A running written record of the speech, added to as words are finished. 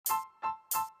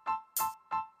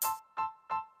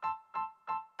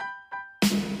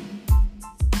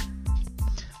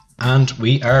And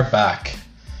we are back.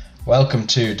 Welcome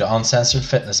to the Uncensored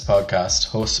Fitness Podcast,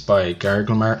 hosted by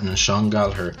Gargle Martin and Sean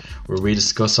Gallagher, where we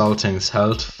discuss all things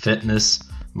health, fitness,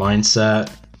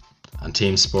 mindset, and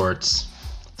team sports.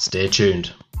 Stay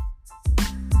tuned.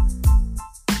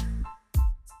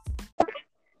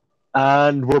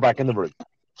 And we're back in the room.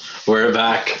 We're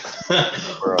back.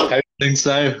 How are things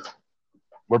now?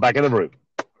 We're back in the room.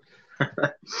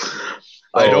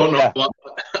 I don't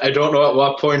know at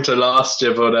what point I lost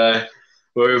you, but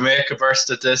we'll make a burst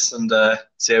at this and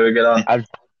see how we get on.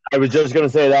 I was just going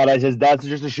to say that. That's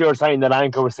just a sure sign that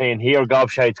Anchor was saying, here,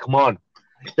 gobshites, come on.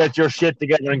 Get your shit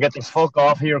together and get the fuck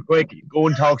off here quick. Go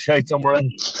and talk shite somewhere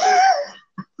else.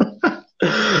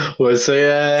 Well,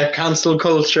 so cancel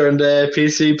culture and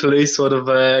PC police would have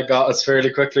got us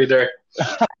fairly quickly there.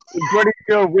 I'm pretty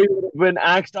sure we would have been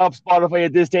axed off Spotify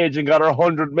at this stage and got our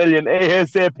 100 million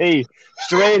ASAP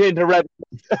straight into red.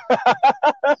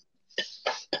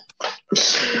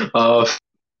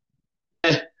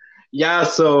 Yeah,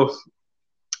 so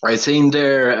I seen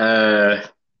there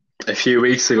a few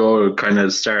weeks ago, kind of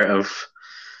the start of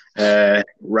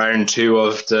round 2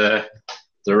 of the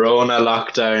Rona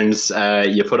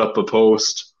lockdowns, you put up a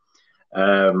post,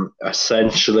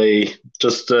 essentially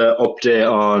just an update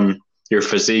on your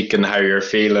physique and how you're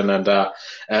feeling and that.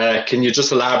 Can you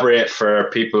just elaborate for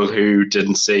people who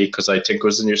didn't see, because I think it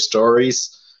was in your stories,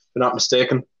 if I'm not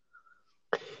mistaken?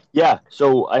 Yeah,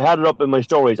 so I had it up in my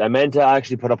stories. I meant to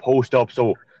actually put a post up,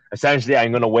 so essentially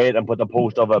I'm going to wait and put the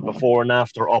post of a before and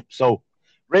after up. So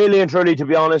really and truly, to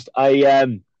be honest,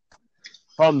 I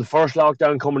from the first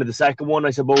lockdown coming to the second one,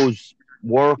 I suppose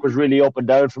work was really up and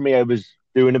down for me. I was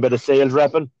doing a bit of sales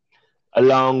repping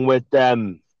along with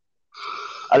the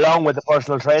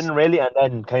personal training, really, and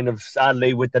then kind of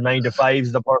sadly with the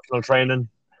 9-to-5s, the personal training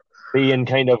being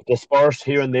kind of dispersed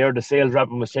here and there, the sales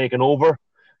repping was taken over.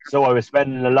 So I was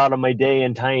spending a lot of my day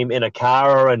and time in a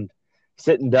car and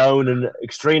sitting down and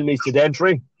extremely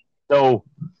sedentary. So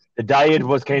the diet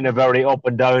was kind of very up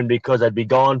and down because I'd be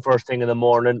gone first thing in the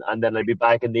morning and then I'd be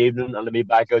back in the evening and I'd be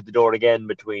back out the door again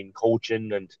between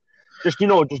coaching and just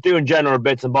doing general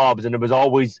bits and bobs. And it was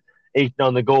always eating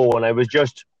on the go. And I was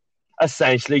I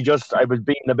was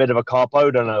being a bit of a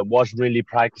cop-out and I wasn't really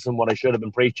practicing what I should have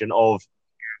been preaching of.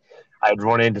 I'd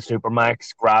run into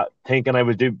Supermax, thinking I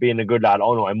was being a good lad.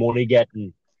 Oh no, I'm only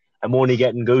getting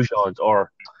goujons,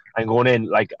 or I'm going in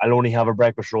like I'll only have a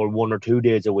breakfast roll 1 or 2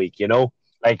 days a week.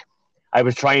 Like I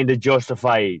was trying to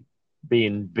justify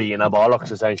being a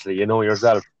bollocks, essentially. You know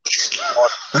yourself.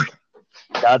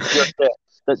 That's just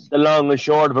the long and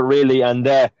short of it, really. And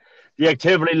the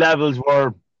activity levels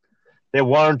were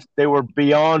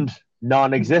beyond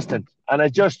non-existent, and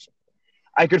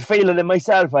I could feel it in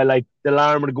myself. The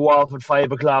alarm would go off at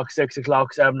 5 o'clock, 6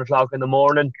 o'clock, 7 o'clock in the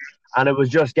morning, and it was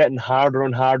just getting harder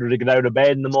and harder to get out of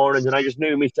bed in the mornings. And I just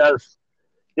knew myself,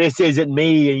 this isn't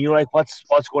me. And you're like, what's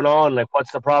going on? Like,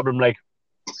 what's the problem? Like,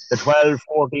 the 12,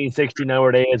 14,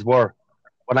 16-hour days were,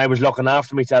 when I was looking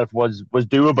after myself, was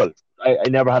doable. I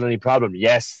never had any problem.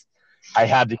 Yes, I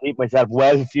had to keep myself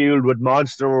well-fueled with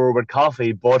Monster or with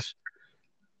coffee, but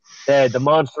the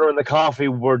Monster and the coffee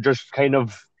were just kind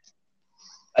of,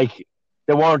 like,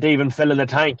 they weren't even filling the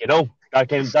tank,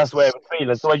 That's the way I was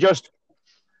feeling. So I just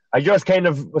kind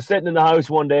of was sitting in the house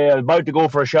one day. I was about to go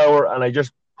for a shower, and I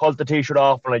just pulled the t-shirt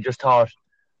off, and I just thought,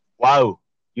 wow,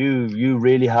 you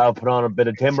really have put on a bit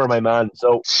of timber, my man.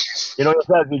 So,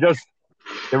 yourself,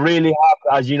 you really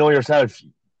have, as you know yourself,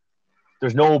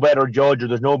 there's no better judge or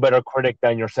there's no better critic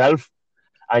than yourself.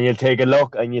 And you'll take a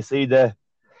look and you see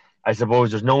I suppose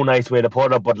there's no nice way to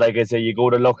put it, but like I say, you go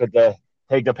to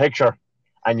take the picture,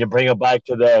 and you bring it back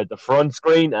to the front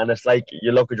screen, and it's like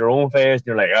you look at your own face, and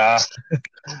you're like,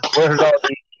 where's all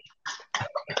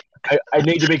these? I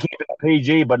need to be keeping it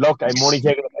PG, but look, I'm only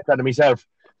taking a picture of myself.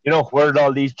 Where did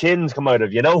all these chins come out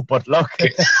of, But look.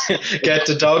 Get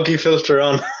the doggy filter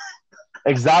on.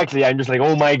 Exactly. I'm just like,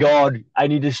 oh my God, I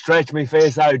need to stretch my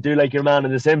face out, do like your man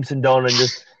in The Simpsons done, and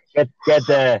just get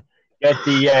the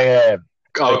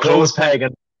clothes peg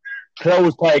and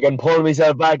pull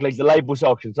myself back like the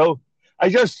liposuction. So I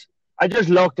just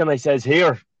looked and I says,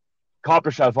 here, cop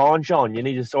yourself on, Sean. You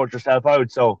need to sort yourself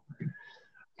out. So,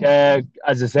 as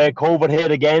I say, COVID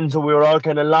hit again, so we were all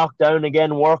kind of locked down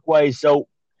again work-wise. So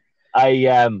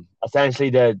I essentially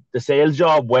the sales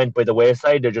job went by the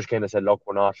wayside. They just kind of said, look,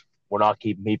 we're not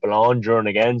keeping people on during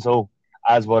again. So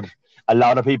as what a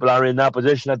lot of people are in that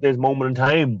position at this moment in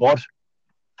time, but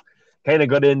kind of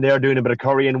got in there doing a bit of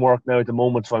currying work now at the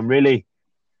moment. So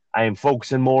I'm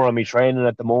focusing more on my training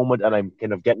at the moment, and I'm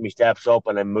kind of getting my steps up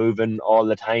and I'm moving all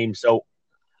the time. So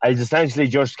I essentially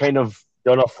just kind of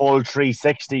done a full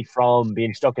 360 from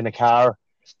being stuck in a car,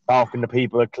 talking to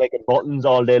people, clicking buttons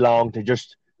all day long, to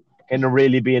just kind of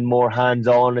really being more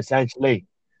hands-on, essentially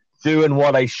doing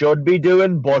what I should be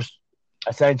doing, but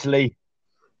essentially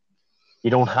you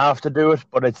don't have to do it.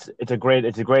 But it's a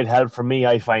great help for me,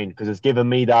 I find, because it's given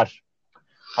me that,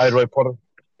 how do I put it?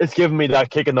 It's given me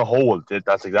that kick in the hole.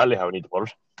 That's exactly how I need to put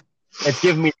it. It's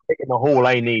given me the kick in the hole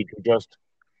I need to just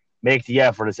make the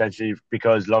effort, essentially,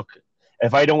 because look,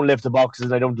 if I don't lift the boxes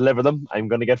and I don't deliver them, I'm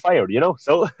going to get fired,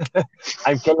 So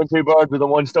I'm killing two birds with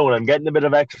one stone. I'm getting a bit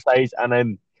of exercise,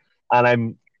 and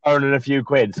I'm earning a few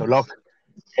quid. So look,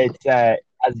 it's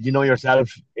as you know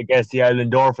yourself, it gets the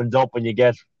endorphins up when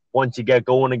once you get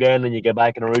going again and you get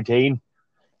back in a routine.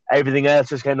 Everything else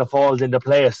just kind of falls into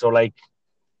place. So like,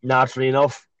 naturally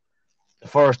enough, the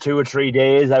first 2 or 3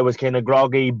 days I was kind of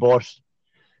groggy, but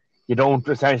you don't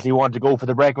essentially want to go for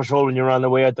the breakfast roll when you're on the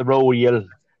way out the road. You'll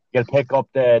pick up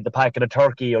the packet of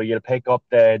turkey, or you'll pick up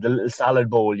the little salad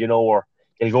bowl, or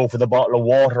you'll go for the bottle of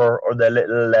water or the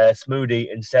little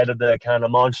smoothie instead of the can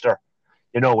of Monster,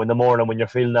 in the morning when you're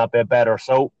feeling that bit better.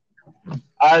 So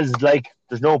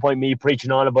there's no point me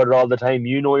preaching on about it all the time.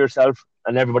 You know yourself,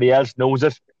 and everybody else knows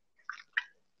it.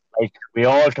 Like, we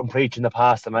all can preach in the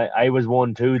past, and I was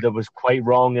one too that was quite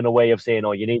wrong in a way of saying,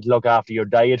 oh, you need to look after your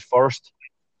diet first.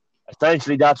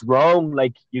 Essentially, that's wrong.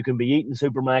 Like, you can be eating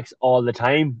Supermax all the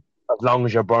time as long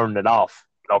as you're burning it off.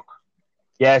 Look,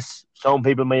 yes, some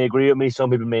people may agree with me,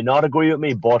 some people may not agree with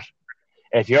me, but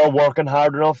if you're working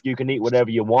hard enough, you can eat whatever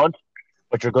you want,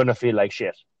 but you're going to feel like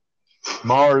shit.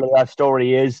 Moral of that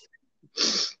story is,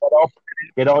 get up,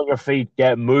 get on your feet,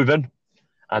 get moving,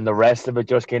 and the rest of it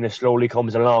just kind of slowly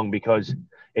comes along. Because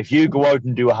if you go out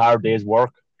and do a hard day's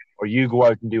work, or you go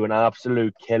out and do an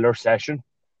absolute killer session,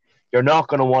 you're not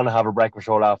going to want to have a breakfast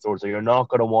roll afterwards, or you're not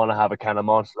going to want to have a can of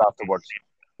Monster afterwards,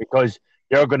 because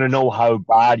you're going to know how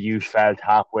bad you felt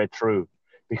halfway through,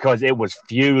 because it was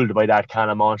fueled by that can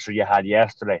of Monster you had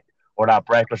yesterday, or that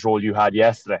breakfast roll you had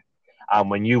yesterday. And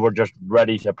when you were just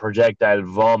ready to projectile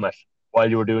vomit while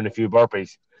you were doing a few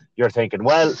burpees, you're thinking,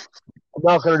 well, I'm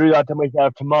not going to do that to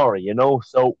myself tomorrow,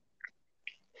 So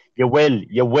you will,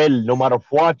 no matter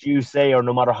what you say, or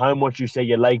no matter how much you say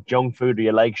you like junk food or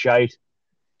you like shite,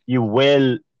 you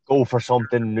will go for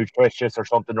something nutritious or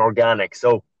something organic.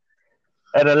 So,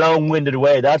 in a long-winded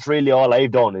way, that's really all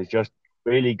I've done, is just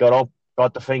really got up,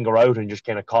 got the finger out, and just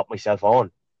kind of caught myself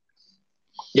on.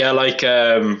 Yeah,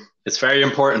 it's very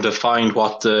important to find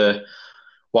what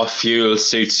fuel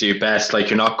suits you best. Like,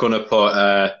 you're not going to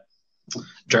put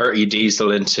dirty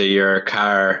diesel into your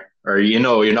car, or you're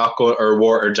not going, or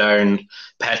water down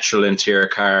petrol into your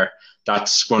car.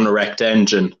 That's going to wreck the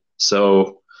engine.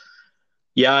 So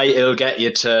yeah, it'll get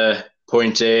you to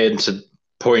point A and to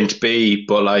point B,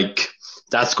 but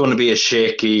that's going to be a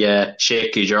shaky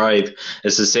drive.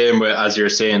 It's the same with, as you're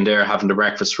saying there, having the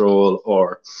breakfast roll,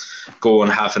 or go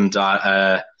and having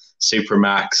that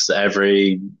Supermax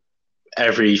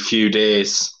every few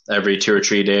days, every 2 or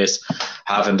 3 days,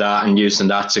 having that and using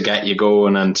that to get you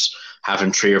going, and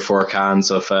having 3 or 4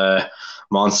 cans of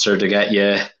Monster to get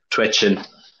you twitching.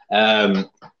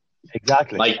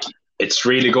 Exactly. It's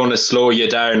really going to slow you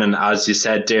down. And as you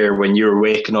said there, when you're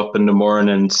waking up in the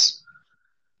mornings,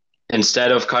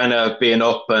 instead of kind of being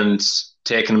up and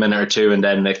taking a minute or two and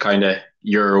then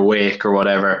you're awake or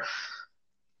whatever,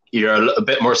 you're a little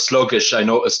bit more sluggish. I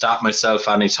noticed that myself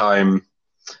anytime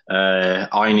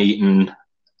I'm eating,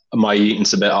 my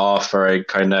eating's a bit off, or I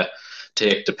kind of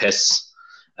take the piss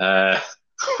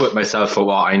with myself for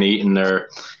what I'm eating, or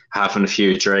having a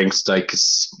few drinks.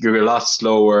 You're a lot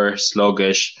slower,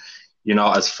 sluggish, you're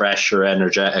not as fresh or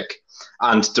energetic.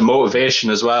 And the motivation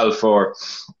as well for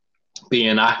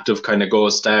being active kind of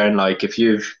goes down. Like, if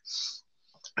you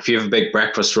have a big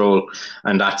breakfast roll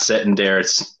and that's sitting there,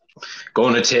 it's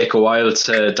going to take a while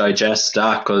to digest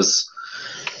that, because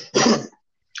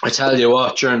I tell you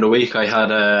what, during the week I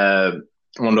had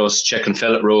one of those chicken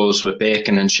fillet rolls with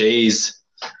bacon and cheese.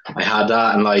 I had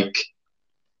that, and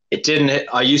it didn't.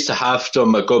 I used to have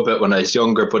them a good bit when I was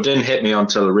younger, but it didn't hit me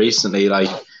until recently,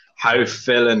 how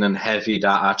filling and heavy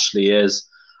that actually is.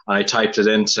 And I typed it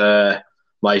into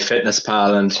my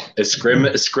MyFitnessPal, and it's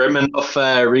grim enough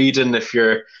reading if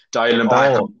you're dialing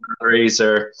back on calories,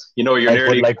 or you're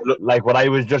nearly like what I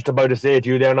was just about to say to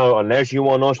you there now. Unless you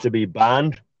want us to be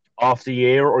banned off the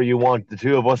air, or you want the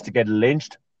two of us to get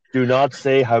lynched, do not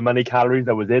say how many calories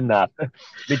that was in that,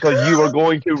 because you are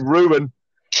going to ruin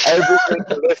every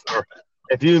single listener.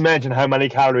 If you mention how many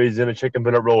calories in a chicken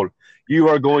fillet roll, you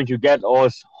are going to get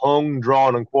us hung,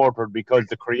 drawn, and quartered, because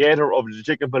the creator of the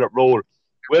chicken fillet roll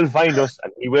will find us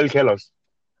and he will kill us.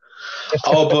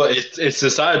 Oh, but it's the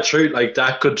sad truth. Like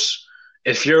that could,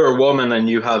 if you're a woman and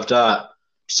you have that,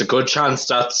 it's a good chance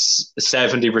that's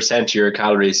 70% of your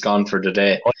calories gone for the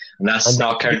day, and that's And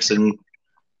not counting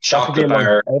that could be a chocolate lunch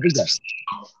bar. every day.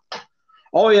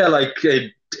 Oh yeah, like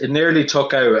it nearly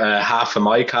took out half of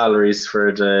my calories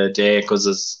for the day because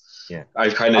Yeah.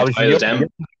 I've kind of Obviously, dialed them.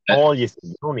 small, you're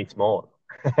only small.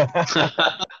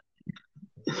 Like,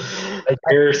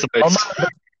 Here's oh man,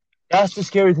 that's the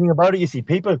scary thing about it. You see,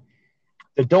 people,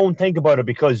 they don't think about it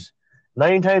because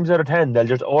 9 times out of 10, they'll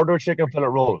just order a chicken fillet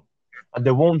roll and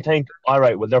they won't think, all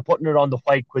right, well, they're putting it on the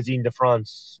white cuisine de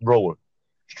France roll.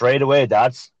 Straight away,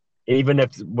 that's, even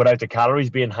if without the calories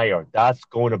being higher, that's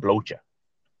going to bloat you.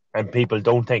 And people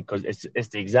don't think because it's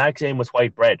the exact same as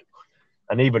white bread.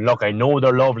 And even, look, I know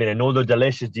they're lovely and I know they're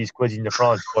delicious, these cuisine de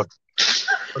France, but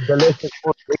they're delicious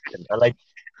for a reason. And like,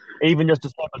 even just the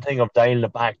simple thing of dialing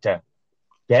it back to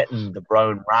getting the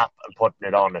brown wrap and putting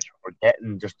it on it, or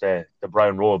getting just the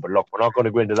brown roll. But look, we're not going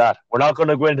to go into that. We're not going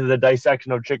to go into the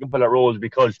dissection of chicken fillet rolls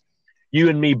because you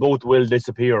and me both will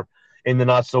disappear in the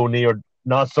not so near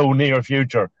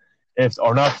future,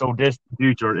 or not so distant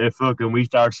future, if fucking we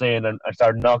start saying and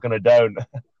start knocking it down.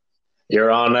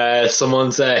 You're on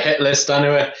someone's hit list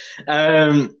anyway.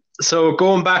 So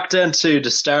going back then to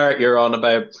the start, you're on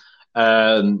about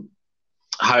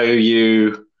how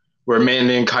you were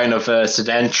mainly in kind of a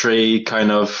sedentary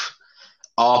kind of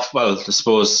I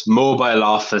suppose mobile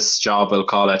office job, we'll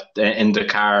call it, in the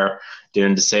car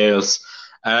doing the sales.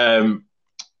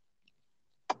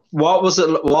 What was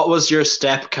it? What was your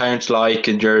step count like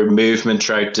and your movement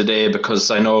throughout the day? Because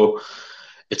I know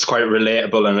it's quite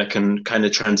relatable and it can kind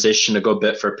of transition a good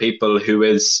bit for people who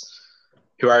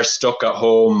are stuck at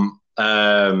home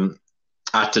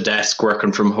at the desk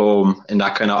working from home in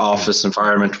that kind of office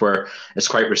environment where it's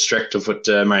quite restrictive with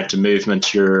the amount of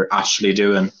movement you're actually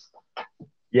doing.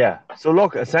 Yeah. So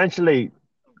look, essentially,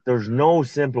 there's no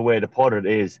simple way to put it.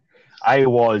 Is I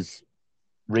was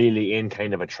really in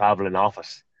kind of a traveling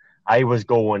office. I was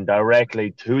going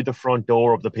directly to the front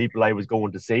door of the people I was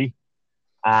going to see,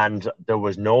 and there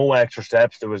was no extra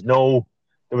steps. There was no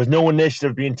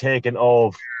initiative being taken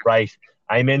of, right,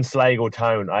 I'm in Sligo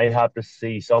town. I have to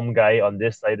see some guy on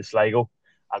this side of Sligo.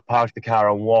 I'll park the car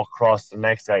and walk across the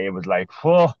next day. It was like,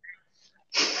 whoa.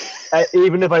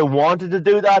 Even if I wanted to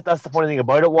do that, that's the funny thing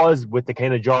about it was, with the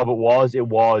kind of job it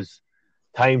was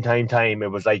time.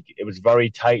 It was like, it was very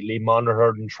tightly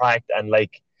monitored and tracked, and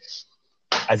like,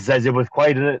 as it says, it was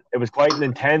quite an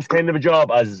intense kind of a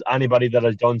job. As anybody that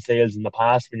has done sales in the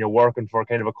past, when you're working for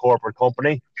kind of a corporate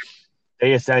company,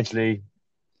 they essentially,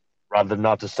 rather than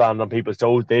not to stand on people's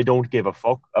toes, they don't give a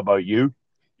fuck about you.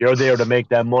 You're there to make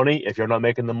them money. If you're not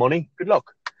making the money, good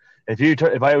luck.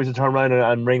 If I was to turn around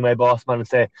and ring my boss man and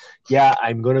say, yeah,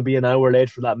 I'm going to be an hour late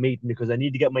for that meeting because I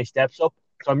need to get my steps up,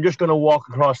 so I'm just going to walk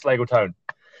across Sligo town,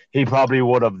 he probably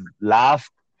would have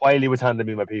laughed while he was handing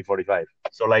me my P45.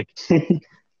 So like,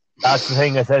 that's the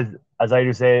thing. I said, as I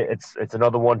do say, it's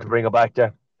another one to bring it back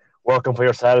to working for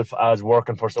yourself as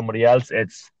working for somebody else.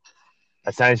 It's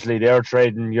essentially they're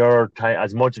trading your time,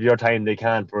 as much of your time they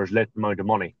can, for as little amount of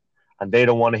money, and they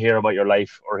don't want to hear about your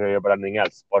life or hear about anything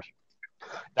else. But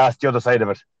that's the other side of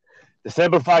it. The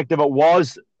simple fact of it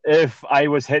was, if I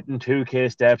was hitting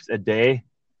 2K steps a day,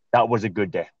 that was a good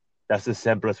day. That's the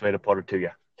simplest way to put it to you.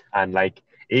 And like,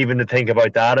 even to think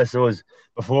about that, I suppose,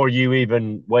 before you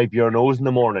even wipe your nose in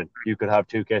the morning, you could have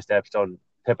 2K steps done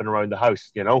tipping around the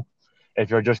house, you know, if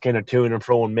you're just kind of to and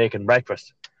fro and making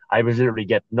breakfast. I was literally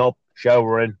getting up,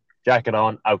 showering, jacket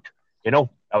on, out, you know,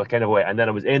 that was kind of a way. And then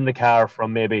I was in the car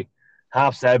from maybe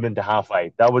 7:30 to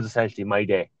 5:30. That was essentially my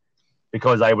day,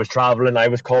 because I was traveling. I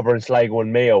was covering Sligo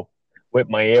and Mayo with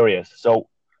my areas. So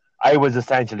I was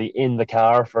essentially in the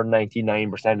car for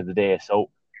 99% of the day.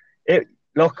 So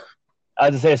look,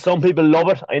 as I say, some people love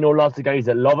it. I know lots of guys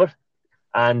that love it,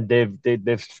 and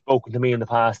they've spoken to me in the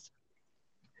past.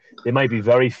 They might be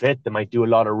very fit. They might do a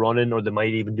lot of running, or they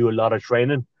might even do a lot of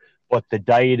training. But the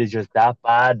diet is just that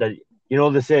bad that, you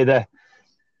know, they say that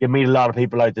you meet a lot of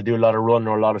people out that do a lot of running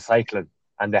or a lot of cycling,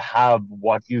 and they have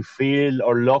what you feel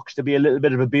or looks to be a little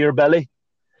bit of a beer belly,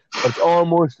 but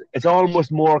it's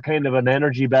almost more kind of an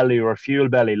energy belly or a fuel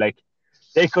belly. Like,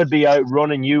 they could be out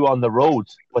running you on the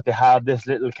roads, but they have this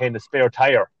little kind of spare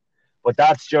tire. But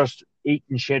that's just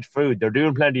eating shit food. They're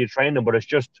doing plenty of training, but it's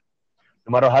just,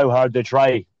 no matter how hard they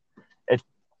try,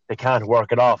 they can't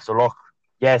work it off. So look,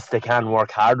 yes, they can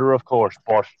work harder, of course,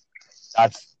 but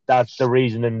that's the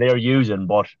reasoning they're using.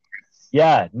 But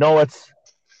yeah, no, it's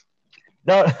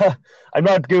not. I'm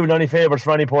not doing any favours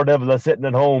for any poor devil that's sitting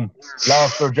at home,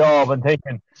 lost their job, and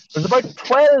thinking there's about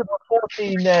 12 or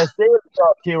 14 sales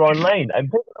jobs here online. I'm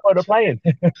thinking how they're playing.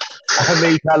 And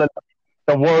me telling them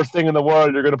the worst thing in the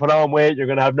world, you're going to put on weight, you're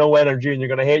going to have no energy, and you're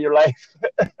going to hate your life.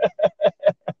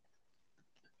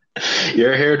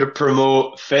 You're here to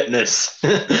promote fitness.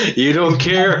 You don't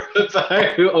care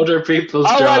about other people's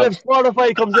Oh, well, jobs. if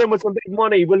Spotify comes in with some big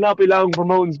money, we'll not be long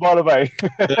promoting Spotify.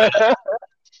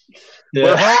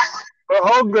 Yeah. We're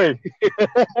hungry.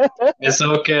 It's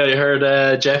okay. I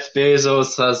heard Jeff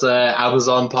Bezos has an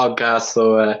Amazon podcast,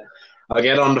 so I'll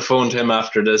get on the phone to him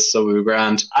after this, so we're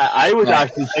grand. I was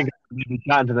actually thinking of maybe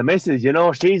chatting to the missus. You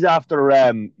know, she's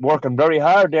after working very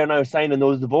hard there now, signing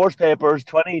those divorce papers,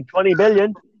 20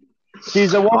 billion.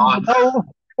 She's the one to know.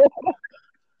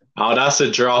 Oh, that's a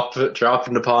drop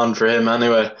in the pond for him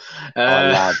anyway.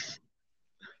 Lad.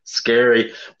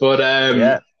 Scary. But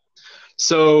Yeah.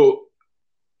 so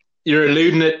you're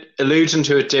alluding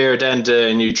to it there, then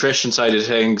the nutrition side of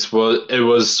things, it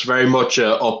was very much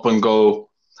a up and go,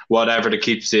 whatever that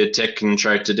keeps you ticking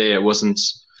throughout the day. It wasn't.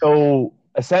 So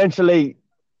essentially,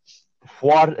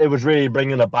 what it was really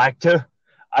bringing it back to,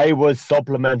 I was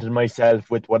supplementing myself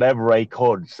with whatever I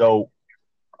could. So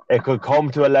it could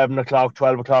come to 11 o'clock,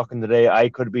 12 o'clock in the day. I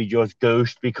could be just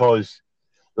goosed because,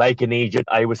 like in Egypt,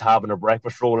 I was having a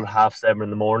breakfast roll at 7:30 in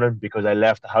the morning because I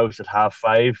left the house at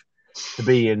 5:30 to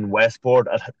be in Westport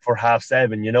for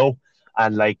 7:30, you know?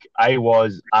 And like I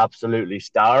was absolutely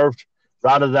starved.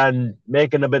 Rather than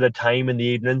making a bit of time in the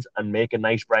evenings and make a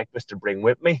nice breakfast to bring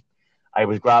with me, I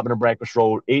was grabbing a breakfast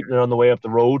roll, eating it on the way up the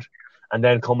road, and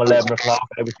then come 11 o'clock,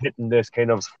 I was hitting this kind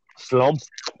of slump.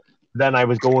 Then I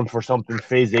was going for something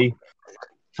fizzy,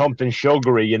 something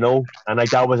sugary, you know, and like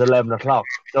that was 11 o'clock.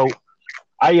 So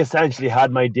I essentially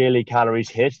had my daily calories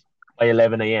hit by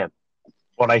 11 a.m.,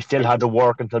 but I still had to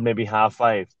work until maybe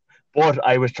 5:30. But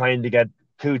I was trying to get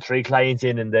 2-3 clients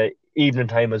in the evening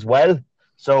time as well.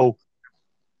 So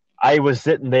I was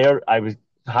sitting there, I was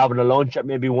having a lunch at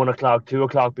maybe 1 o'clock, 2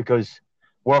 o'clock, because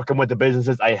working with the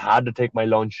businesses, I had to take my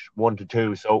lunch 1 to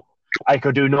 2. So I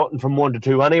could do nothing from 1 to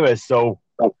 2 anyway. So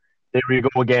there we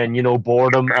go again, you know,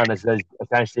 boredom. And it says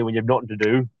essentially when you have nothing to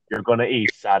do, you're going to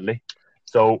eat, sadly.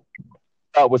 So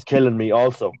that was killing me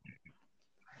also.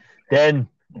 Then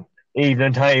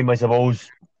evening time, I suppose,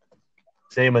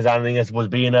 same as anything, I suppose,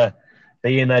 being a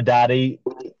daddy,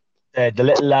 the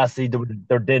little lassie,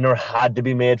 their dinner had to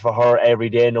be made for her every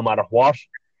day, no matter what.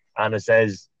 And it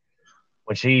says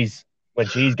when she's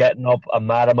getting up a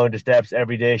mad amount of steps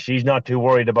every day, she's not too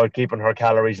worried about keeping her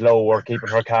calories low or keeping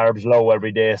her carbs low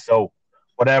every day. So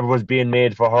whatever was being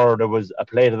made for her, there was a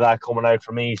plate of that coming out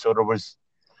for me. So there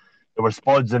were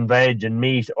spuds and veg and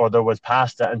meat, or there was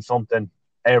pasta and something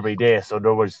every day. So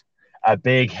there was a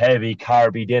big, heavy,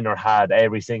 carby dinner had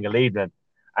every single evening.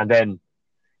 And then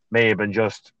maybe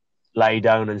just lie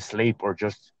down and sleep, or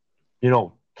just, you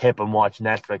know, kip and watch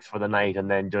Netflix for the night,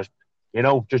 and then just, you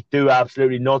know, just do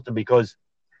absolutely nothing, because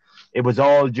it was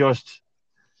all just,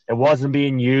 it wasn't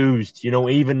being used, you know,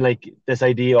 even like this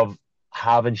idea of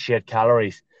having shit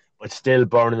calories, but still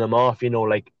burning them off, you know,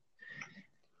 like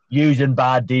using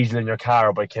bad diesel in your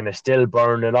car, but kind of still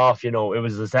burning it off, you know. It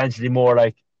was essentially more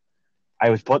like I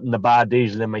was putting the bad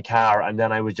diesel in my car, and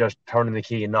then I was just turning the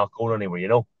key and not going anywhere, you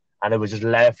know. And it was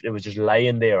just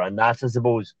lying there. And that's, I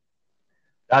suppose,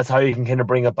 that's how you can kind of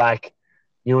bring it back,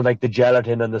 you know, like the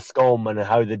gelatin and the scum and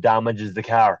how it damages the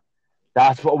car.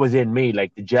 That's what was in me.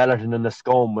 Like the gelatin and the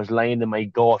scum was lying in my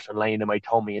gut and lying in my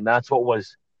tummy. And that's what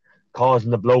was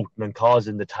causing the bloating and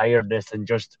causing the tiredness and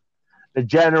just the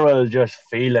general just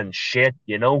feeling shit,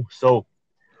 you know. So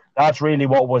that's really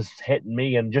what was hitting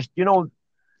me. And just, you know,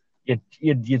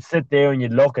 you'd sit there and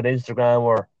you'd look at Instagram,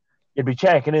 or you'd be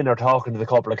checking in or talking to the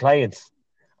couple of clients,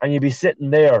 and you'd be sitting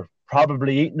there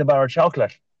probably eating a bar of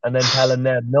chocolate and then telling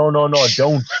them, no,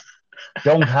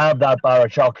 don't have that bar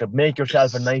of chocolate. Make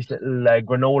yourself a nice little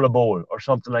granola bowl or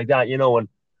something like that, you know. And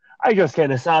I just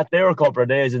kind of sat there a couple of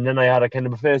days, and then I had a kind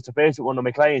of a face-to-face with one of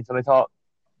my clients, and I thought,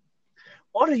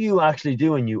 what are you actually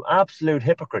doing, you absolute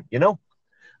hypocrite, you know?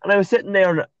 And I was sitting there,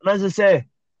 and as I say,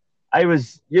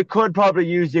 you could probably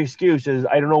use the excuses.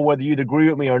 I don't know whether you'd agree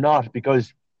with me or not,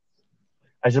 because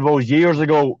I suppose years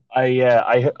ago,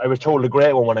 I was told a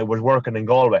great one when I was working in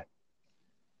Galway.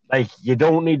 Like, you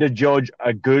don't need to judge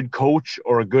a good coach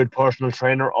or a good personal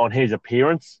trainer on his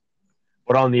appearance,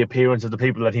 but on the appearance of the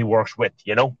people that he works with,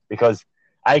 you know? Because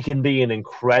I can be in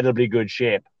incredibly good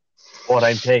shape, but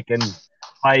I'm taking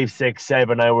 5, 6,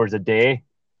 7 hours a day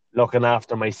looking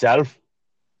after myself,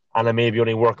 and I may be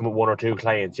only working with 1 or 2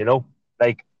 clients, you know?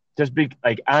 Like,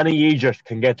 any Egypt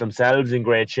can get themselves in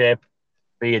great shape,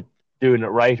 be it doing it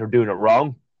right or doing it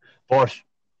wrong, but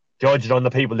judge it on the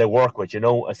people they work with, you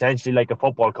know, essentially like a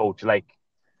football coach. Like,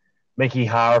 Mickey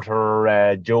Hart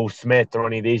or Joe Smith or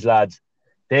any of these lads,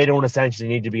 they don't essentially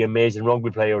need to be amazing rugby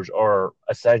players or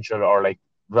essential or like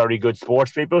very good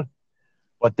sports people,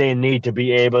 but they need to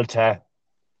be able to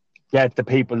get the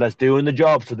people that's doing the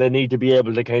job. So they need to be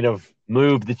able to kind of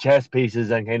move the chess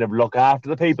pieces and kind of look after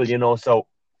the people, you know. So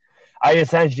I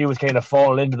essentially was kind of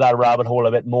falling into that rabbit hole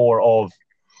a bit more of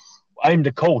I'm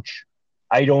the coach.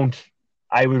 I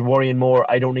was worrying more.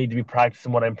 I don't need to be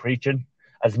practicing what I'm preaching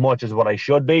as much as what I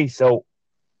should be. So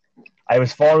I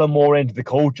was falling more into the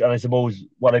coach, and I suppose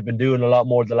what I've been doing a lot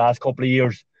more the last couple of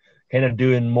years, kind of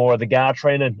doing more of the GA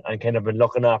training and kind of been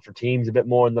looking after teams a bit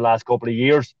more in the last couple of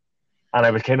years. And I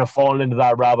was kind of falling into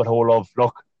that rabbit hole of,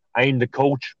 look, I'm the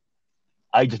coach.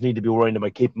 I just need to be worrying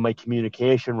about keeping my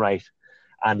communication right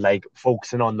and like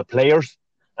focusing on the players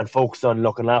and focus on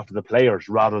looking after the players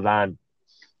rather than,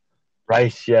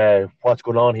 right, what's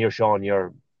going on here, Sean?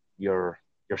 You're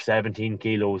 17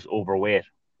 kilos overweight.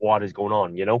 What is going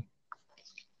on, you know?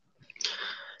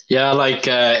 Yeah, like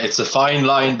it's a fine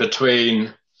line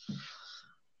between.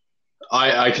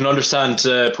 I can understand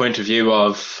the point of view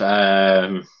of,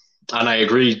 and I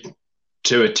agree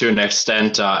to it to an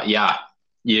extent. Yeah,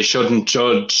 you shouldn't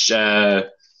judge a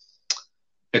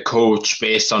coach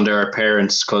based on their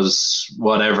appearance because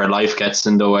whatever life gets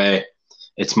in the way,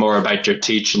 it's more about their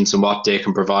teachings and what they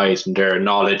can provide and their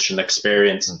knowledge and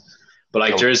experience. But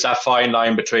like there is that fine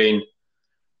line between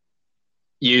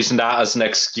using that as an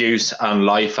excuse and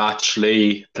life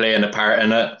actually playing a part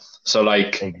in it. So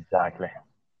like exactly,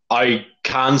 I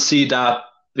can see that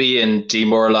being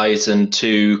demoralizing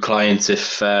to clients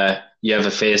if you have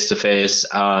a face-to-face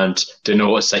and they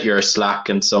notice that you're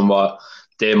slacking somewhat.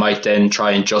 They might then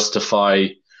try and justify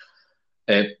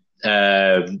it,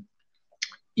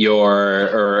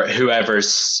 your or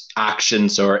whoever's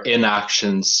actions or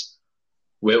inactions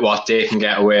with what they can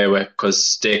get away with,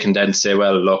 because they can then say,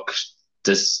 well, look,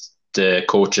 the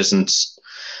coach isn't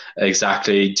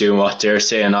exactly doing what they're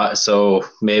saying, so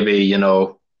maybe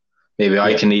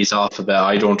I can ease off a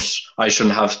bit. I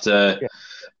shouldn't have to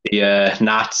be a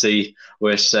Nazi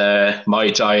with my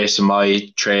diet and my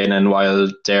training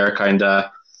while they're kind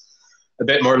of a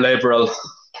bit more liberal.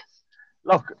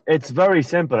 Look, it's very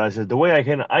simple. I said the way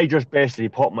I just basically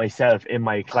put myself in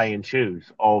my client's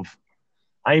shoes of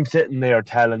I'm sitting there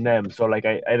telling them. So like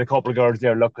I had a couple of girls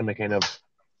there looking to kind of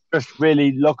just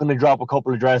really looking to drop a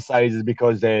couple of dress sizes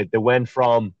because they went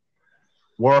from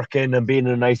working and being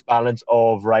in a nice balance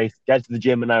of, right, get to the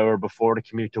gym an hour before the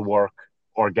commute to work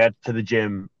or get to the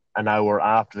gym an hour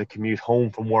after the commute home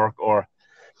from work, or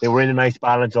they were in a nice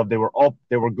balance of they were up,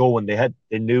 they were going, they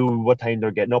knew what time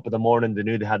they're getting up in the morning, they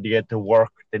knew they had to get to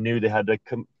work, they knew they had to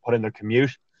put in their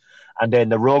commute, and then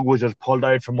the rug was just pulled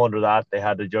out from under that. They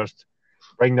had to just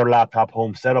bring their laptop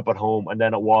home, set up at home, and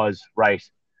then it was, right,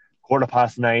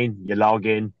 9:15, you log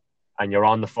in and you're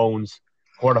on the phones.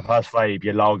 5:15,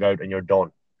 you log out and you're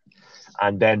done.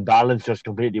 And then balance just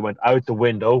completely went out the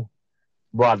window,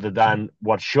 rather than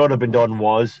what should have been done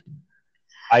was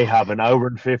I have an hour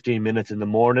and 15 minutes in the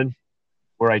morning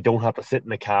where I don't have to sit in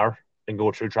the car and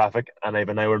go through traffic, and I have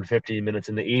an hour and 15 minutes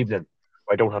in the evening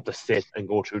where I don't have to sit and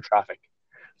go through traffic.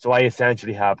 So I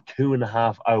essentially have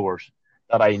 2.5 hours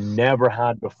that I never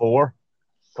had before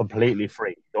completely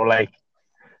free. So like,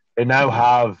 they now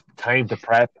have time to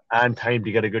prep and time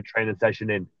to get a good training session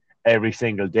in every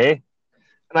single day.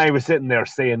 And I was sitting there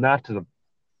saying that to them.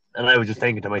 And I was just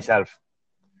thinking to myself,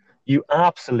 you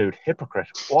absolute hypocrite.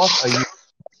 What are you?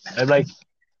 I'm like,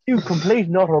 you complete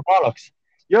and utter bollocks.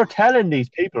 You're telling these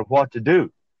people what to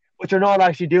do, but you're not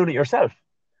actually doing it yourself.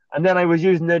 And then I was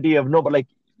using the idea of, no, but like,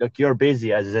 look, you're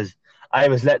busy as it is. I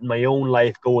was letting my own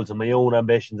life goals and my own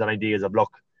ambitions and ideas of,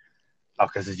 look,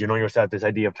 because you know yourself, this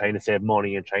idea of trying to save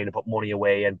money and trying to put money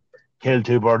away and kill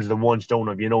two birds with one stone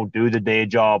of, do the day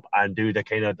job and do the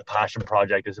kind of the passion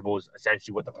project, I suppose,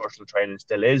 essentially what the personal training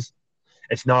still is.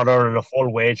 It's not earning a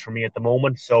full wage for me at the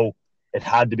moment, so it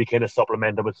had to be kind of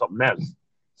supplemented with something else.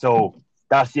 So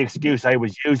that's the excuse I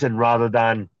was using rather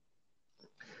than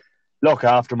look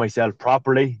after myself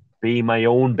properly, be my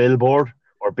own billboard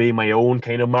or be my own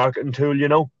kind of marketing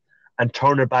tool, and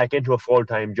turn it back into a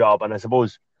full-time job. And I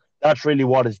suppose that's really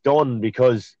what it's done,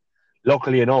 because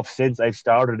luckily enough, since I've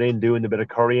started in doing a bit of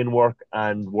couriering work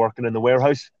and working in the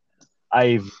warehouse,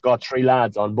 I've got 3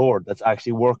 lads on board that's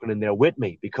actually working in there with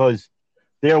me, because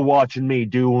they're watching me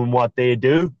doing what they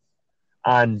do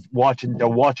and they're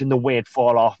watching the weight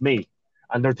fall off me.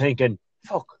 And they're thinking,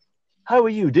 fuck, how are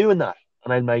you doing that?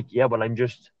 And I'm like, yeah, well, I'm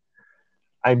just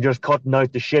cutting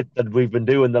out the shit that we've been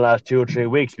doing the last 2 or 3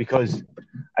 weeks, because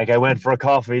like I went for a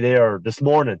coffee there this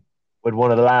morning with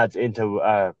one of the lads into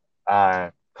a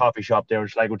coffee shop there in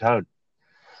Sligo Town.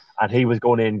 and he was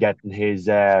going in getting his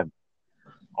even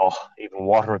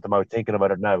water at the mouth thinking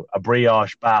about it now, a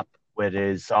brioche bap with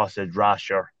his sausage,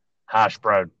 rasher, hash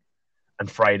brown, and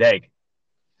fried egg.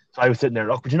 So I was sitting there,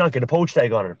 look, would you not get a poached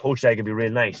egg on it? A poached egg would be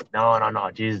real nice.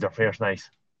 No. Jesus, they're fierce nice.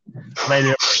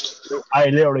 And I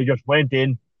literally just went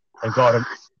in and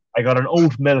I got an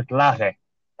oat milk latte,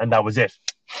 and that was it.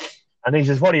 And he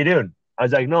says, what are you doing? I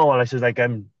was like, no. And I says, like,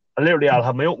 I'll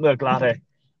have my oat milk latte,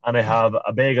 and I have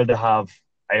a bagel to have.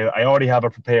 I already have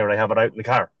it prepared. I have it out in the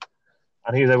car.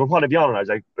 And he was like, well, what have you on? And I was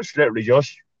like, it's literally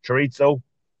just chorizo,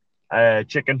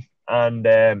 chicken, and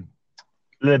a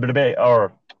little bit of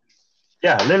a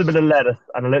little bit of lettuce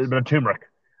and a little bit of turmeric.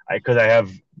 Because I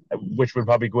have, which we'll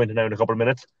probably go into now in a couple of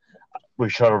minutes. We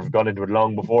should have gone into it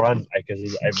long beforehand,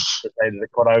 because I've decided to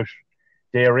cut out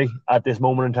dairy at this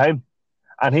moment in time.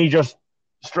 And he just,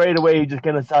 straight away, just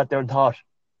kind of sat there and thought,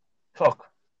 fuck,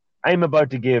 I'm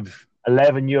about to give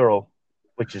 €11,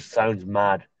 which sounds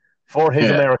mad, for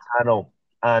his Americano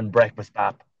and breakfast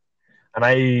bap. And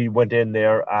I went in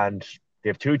there and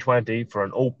gave $2.20 for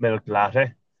an oat milk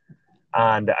latte,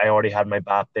 and I already had my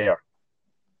bap there.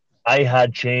 I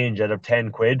had change out of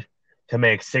 10 quid to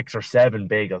make 6 or 7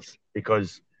 bagels,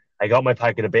 because I got my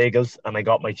packet of bagels and I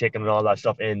got my chicken and all that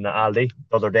stuff in Aldi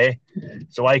the other day.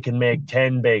 So I can make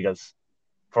 10 bagels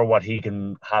for what he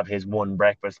can have his one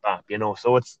breakfast bap, you know.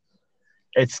 So it's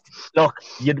look,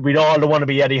 we'd all don't want to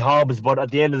be Eddie Hobbs, but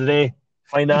at the end of the day,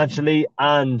 financially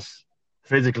and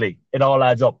physically, it all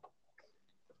adds up.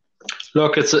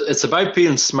 Look, it's about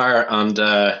being smart, and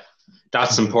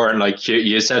that's important. Like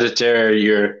you said it there,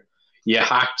 you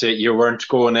hacked it. You weren't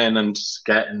going in and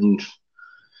getting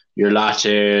your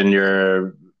latte and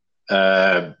your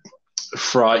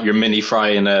your mini fry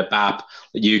in a bap.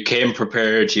 You came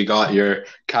prepared. You got your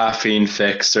caffeine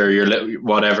fix, or your little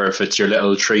whatever, if it's your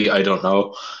little treat, I don't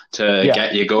know, to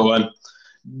get you going.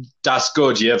 That's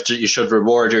good. You should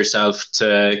reward yourself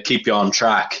to keep you on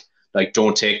track. Like,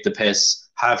 don't take the piss.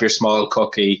 Have your small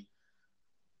cookie.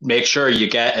 Make sure you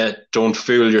get it. Don't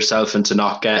fool yourself into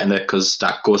not getting it, because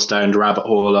that goes down the rabbit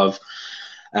hole of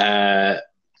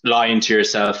lying to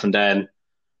yourself, and then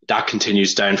that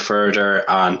continues down further,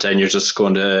 and then you're just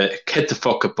going to hit the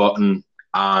fuck up button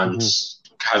and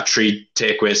have 3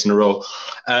 takeaways in a row.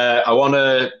 I want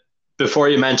to, before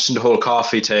you mention the whole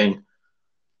coffee thing,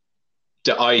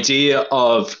 the idea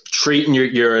of treating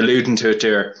you're alluding to it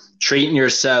there, treating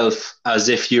yourself as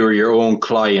if you were your own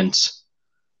client,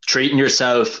 treating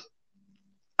yourself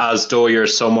as though you're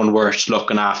someone worth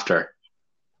looking after.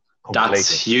 Completely.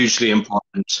 That's hugely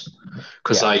important,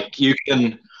 because like, you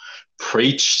can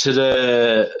preach to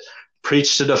the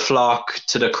flock,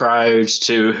 to the crowd,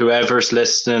 to whoever's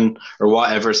listening or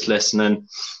whatever's listening,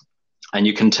 and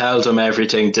you can tell them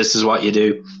everything. This is what you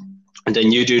do, and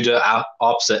then you do the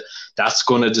opposite. That's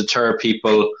going to deter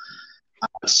people.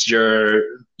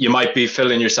 You might be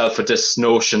filling yourself with this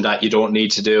notion that you don't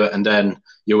need to do it, and then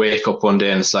you wake up one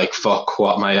day and it's like, fuck,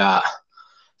 what am I at?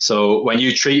 So when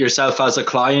you treat yourself as a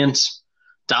client,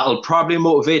 that'll probably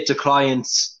motivate the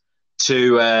clients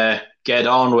to get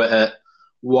on with it,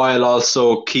 while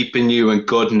also keeping you in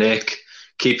good nick,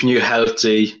 keeping you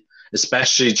healthy,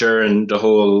 especially during the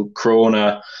whole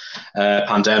corona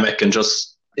pandemic, and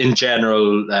just in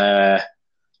general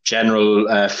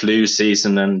flu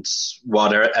season and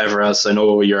whatever else. I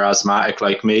know you're asthmatic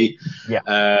like me.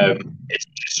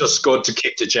 It's just good to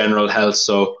keep the general health.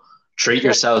 So treat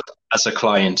yourself as a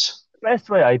client. The best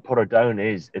way I put it down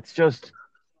is, it's just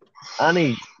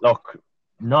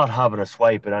not having a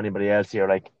swipe at anybody else here.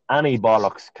 Like, any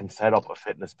bollocks can set up a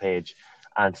fitness page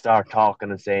and start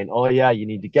talking and saying, oh yeah, you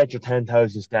need to get your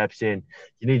 10,000 steps in.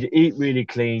 You need to eat really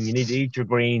clean. You need to eat your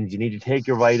greens. You need to take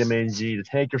your vitamins. You need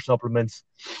to take your supplements.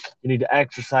 You need to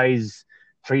exercise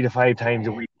 3 to 5 times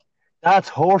a week. That's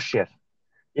horseshit.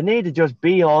 You need to just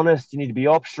be honest. You need to be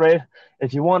up straight.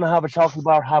 If you want to have a chocolate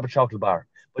bar, have a chocolate bar,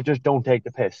 but just don't take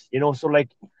the piss. You know, so like,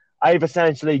 I've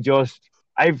essentially,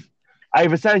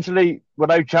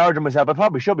 without charging myself, I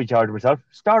probably should be charging myself,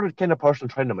 started kind of personal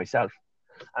training myself,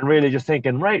 and really just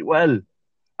thinking, right, well,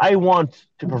 I want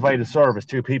to provide a service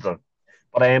to people,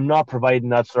 but I am not providing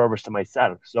that service to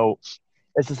myself. So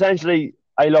it's essentially,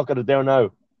 I look at it there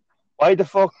now. Why the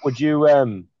fuck would you,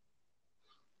 why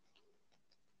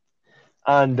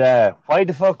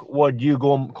the fuck would you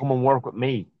come and work with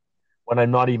me when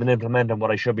I'm not even implementing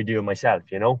what I should be doing myself,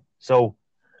 you know? So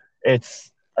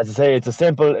it's, as I say, it's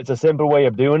a simple way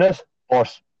of doing it,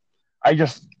 but I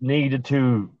just needed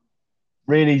to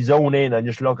really zone in and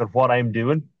just look at what I'm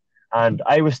doing. And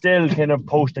I was still kind of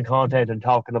posting content and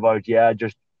talking about,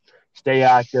 just stay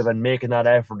active and making that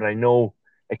effort. I know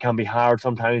it can be hard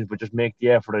sometimes, but just make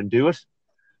the effort and do it.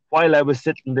 while I was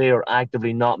sitting there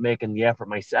actively not making the effort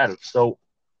myself. So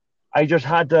I just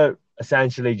had to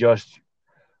essentially just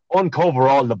uncover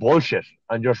all the bullshit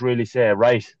and just really say,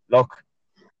 right, look,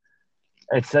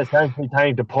 it's essentially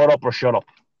time to put up or shut up.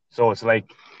 So it's like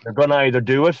you're gonna either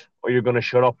do it or you're gonna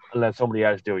shut up and let somebody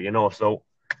else do it, you know. So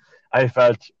I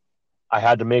felt I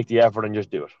had to make the effort and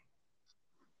just do it.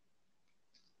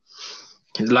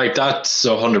 Like that's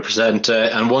 100%.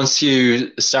 And once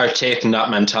you start taking that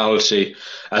mentality,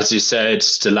 as you said,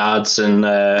 the lads in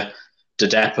the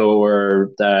depot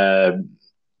or the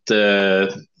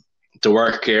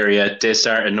work area, they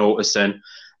started noticing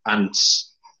and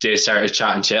they started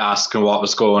chatting to you, asking what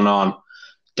was going on.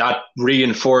 That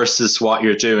reinforces what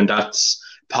you're doing. That's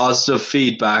positive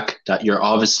feedback that you're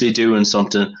obviously doing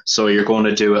something, so you're going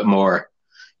to do it more.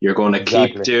 You're going to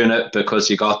keep doing it because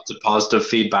you got the positive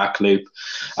feedback loop,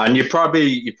 and you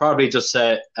probably just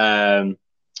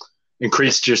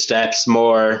increased your steps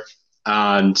more,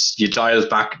 and you dialed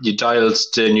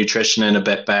the nutrition in a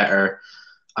bit better,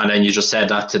 and then you just said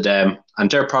that to them, and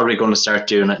they're probably going to start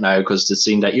doing it now because they've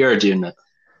seen that you're doing it.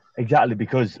 Exactly,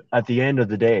 because at the end of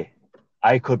the day,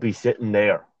 I could be sitting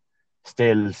there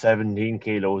still 17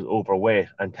 kilos overweight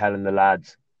and telling the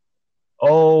lads,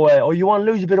 oh, you want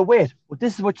to lose a bit of weight? Well,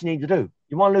 this is what you need to do.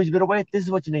 You want to lose a bit of weight? This is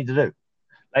what you need to do.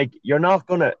 Like, you're not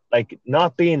going to, like,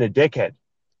 not being a dickhead,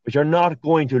 but you're not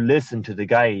going to listen to the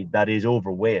guy that is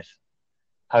overweight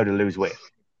how to lose weight.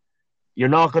 You're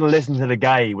not going to listen to the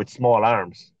guy with small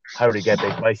arms how to get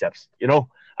big biceps. You know,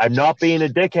 I'm not being a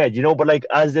dickhead, you know, but like,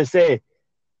 as they say,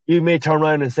 you may turn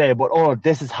around and say, but, oh,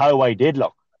 this is how I did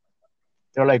look.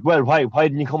 They're like, well, why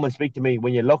didn't you come and speak to me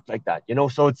when you looked like that? You know,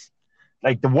 so it's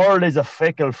like the world is a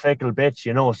fickle bitch,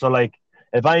 you know. So like,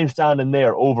 if I'm standing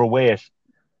there overweight,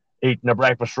 eating a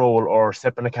breakfast roll or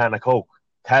sipping a can of Coke,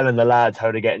 telling the lads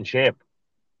how to get in shape,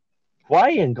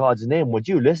 why in God's name would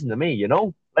you listen to me? You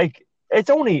know, like it's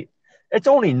only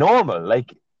normal.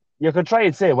 Like you could try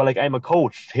and say, well, like I'm a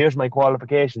coach. Here's my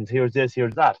qualifications. Here's this.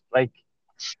 Here's that. Like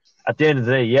at the end of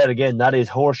the day, yet again, that is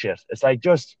horseshit. It's like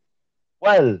just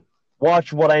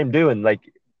watch what I'm doing. Like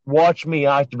watch me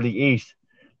actively eat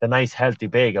the nice healthy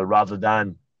bagel rather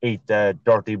than eat the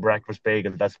dirty breakfast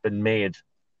bagel that's been made.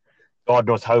 God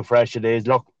knows how fresh it is.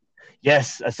 Look,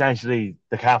 yes, essentially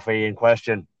the cafe in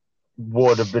question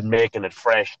would have been making it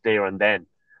fresh there and then.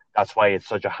 That's why it's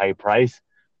such a high price.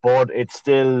 But it's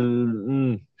still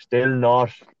not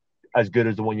as good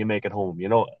as the one you make at home, you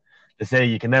know. They say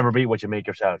you can never beat what you make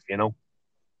yourself, you know.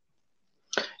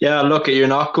 Yeah, look, you're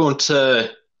not going to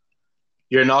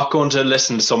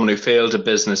listen to someone who failed a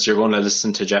business. You're going to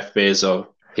listen to Jeff Bezos.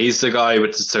 He's the guy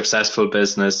with the successful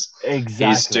business. Exactly.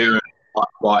 He's doing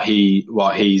what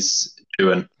he's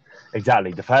doing.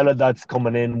 Exactly. The fella that's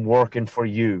coming in working for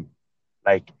you.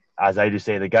 Like, as I just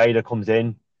say, the guy that comes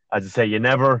in, as I say, you're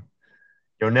never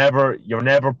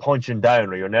punching down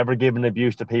or you're never giving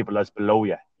abuse to people that's below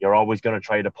you. You're always going to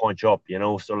try to punch up, you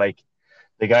know. So, like,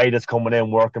 the guy that's coming in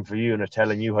working for you and is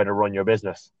telling you how to run your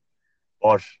business,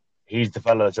 but he's the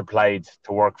fella that's applied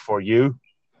to work for you,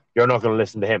 you're not going to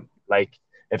listen to him. Like,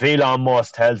 if Elon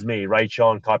Musk tells me, right,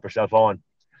 Sean, cop yourself on,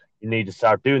 you need to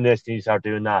start doing this, you need to start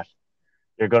doing that,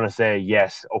 you're going to say,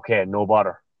 yes, okay, no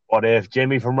bother. But if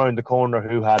Jimmy from around the corner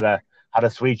who had a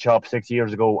sweet shop 6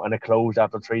 years ago and it closed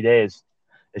after 3 days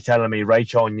is telling me, right,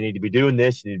 Sean, you need to be doing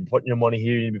this, you need to be putting your money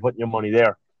here, you need to be putting your money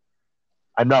there,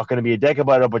 I'm not going to be a dick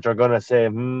about it, but you're going to say,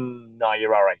 no,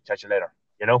 you're all right, catch you later,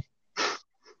 you know?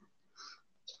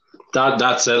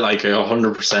 That's it. Like I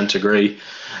 100% agree.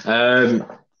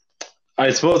 I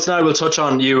suppose now we'll touch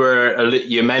on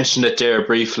you mentioned it there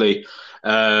briefly.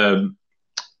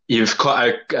 You've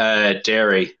cut out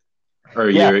dairy, or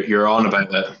you're on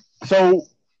about it. So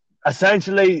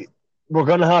essentially, we're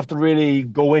going to have to really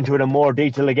go into it in more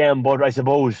detail again. But I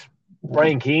suppose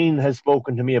Brian Keane has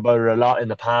spoken to me about it a lot in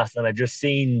the past, and I've just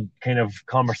seen kind of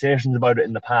conversations about it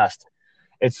in the past.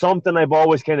 It's something I've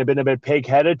always kind of been a bit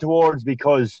pig-headed towards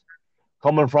because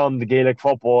coming from the Gaelic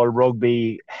football,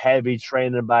 rugby, heavy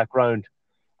training background,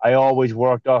 I always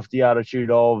worked off the attitude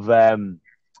of, I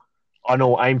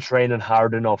know I'm training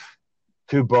hard enough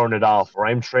to burn it off, or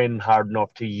I'm training hard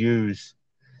enough to use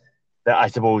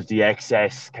the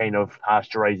excess kind of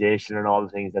pasteurization and all the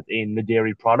things that's in the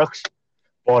dairy products.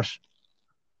 But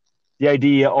the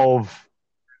idea of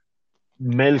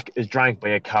milk is drank by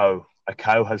a cow. A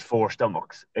cow has 4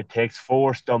 stomachs. It takes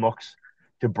 4 stomachs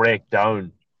to break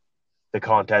down the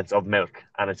contents of milk.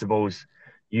 And I suppose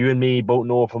you and me both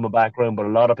know from a background, but a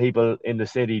lot of people in the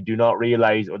city do not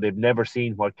realize, or they've never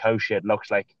seen what cow shit looks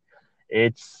like.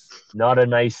 It's not a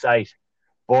nice sight,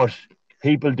 but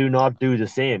people do not do the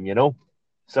same, you know?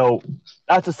 So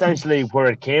that's essentially where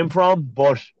it came from.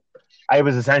 But it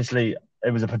was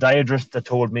a podiatrist that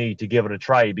told me to give it a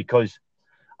try because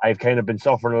I've kind of been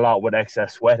suffering a lot with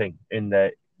excess sweating in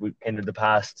the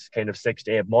past kind of 6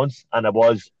 to 8 months, and it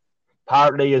was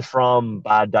partly is from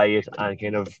bad diet and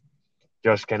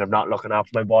just not looking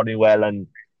after my body well, and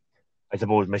I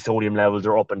suppose my sodium levels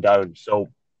are up and down. So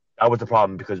that was the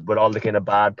problem because with all the kind of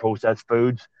bad processed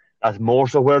foods, that's more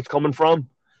so where it's coming from.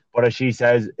 But as she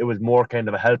says, it was more kind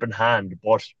of a helping hand.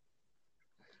 But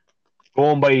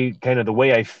going by kind of the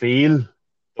way I feel,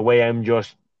 the way I'm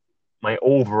just, my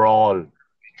overall,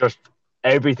 just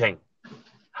everything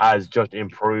has just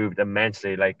improved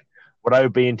immensely. Like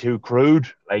without being too crude,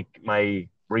 like my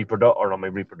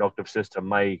reproductive system,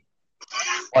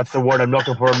 what's the word I'm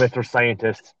looking for, Mr.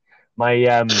 Scientist?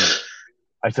 My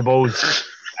I suppose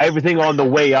everything on the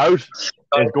way out is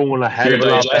going a hell of a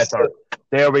lot better.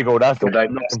 There we go. That's the word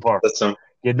I'm looking for.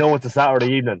 You know, it's a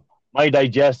Saturday evening. My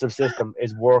digestive system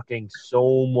is working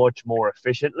so much more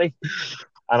efficiently.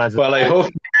 And I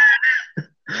hope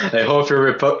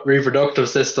your reproductive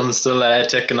system's still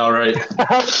ticking all right.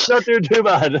 Not doing too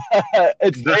bad.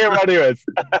 It's there anyways.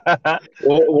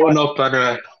 One up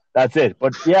anyway. That's it.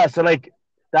 But yeah, so like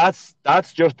that's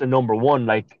just the number one.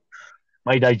 Like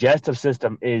my digestive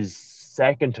system is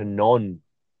second to none.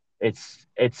 It's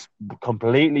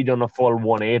completely done a full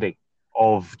 180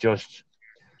 of just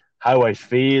how I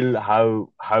feel, how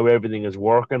everything is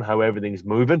working, how everything's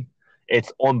moving.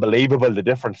 It's unbelievable, the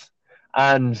difference.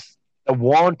 And the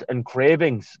want and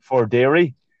cravings for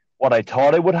dairy, what I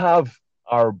thought I would have,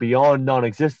 are beyond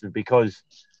non-existent because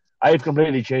I've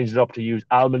completely changed it up to use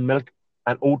almond milk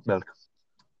and oat milk.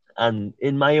 And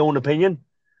in my own opinion,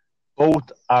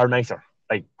 both are nicer.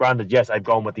 Like, granted, yes, I've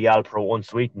gone with the Alpro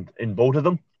unsweetened in both of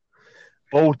them.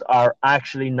 Both are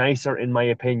actually nicer, in my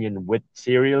opinion, with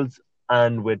cereals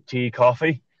and with tea,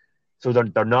 coffee. So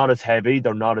they're not as heavy,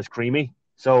 they're not as creamy.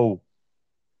 So,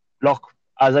 look,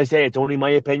 as I say, it's only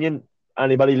my opinion.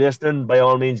 Anybody listening, by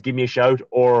all means, give me a shout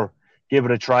or give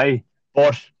it a try.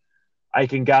 But I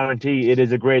can guarantee it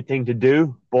is a great thing to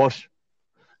do. But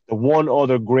the one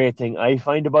other great thing I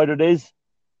find about it is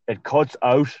it cuts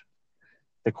out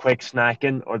the quick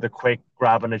snacking or the quick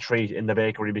grabbing a treat in the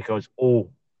bakery because,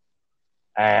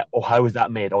 how is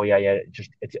that made? Oh, yeah,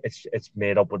 it's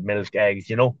made up with milk, eggs,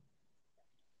 you know?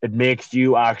 It makes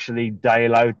you actually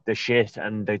dial out the shit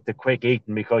and the quick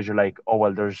eating because you're like, oh,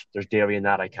 well, there's dairy in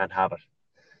that, I can't have it,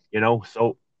 you know?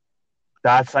 So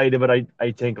that side of it,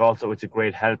 I think also it's a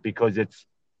great help because it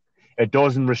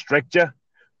doesn't restrict you,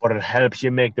 but it helps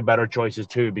you make the better choices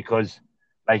too because,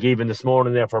 like, even this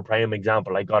morning there, for a prime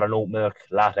example, I got an oat milk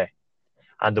latte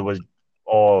and there was,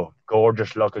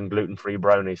 gorgeous looking gluten-free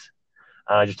brownies.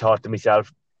 And I just thought to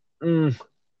myself,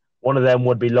 one of them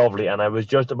would be lovely. And I was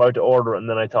just about to order it, and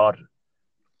then I thought,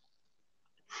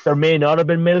 there may not have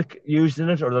been milk used in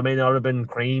it, or there may not have been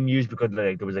cream used because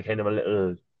there was a kind of a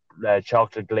little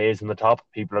chocolate glaze on the top.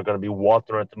 People are going to be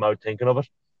watering at the mouth thinking of it.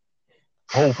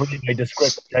 Hopefully my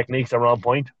descriptive techniques are on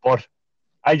point. But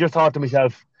I just thought to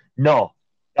myself, no,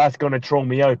 that's going to throw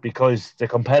me out because the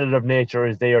competitive nature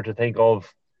is there to think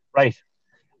of, right,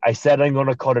 I said I'm going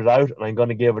to cut it out and I'm going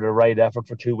to give it a right effort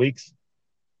for 2 weeks.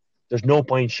 There's no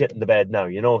point shitting the bed now,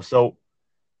 you know? So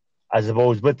I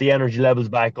suppose with the energy levels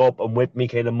back up and with me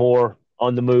kind of more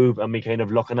on the move and me kind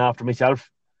of looking after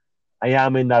myself, I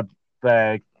am in that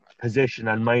position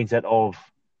and mindset of,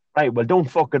 right, well, don't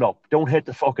fuck it up. Don't hit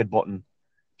the fuck it button.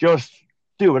 Just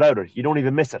do without it. You don't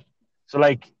even miss it. So,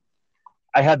 like,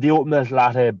 I had the oat milk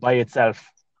latte by itself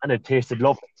and it tasted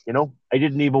lovely, you know? I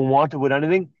didn't even want it with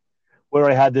anything. Where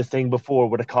I had this thing before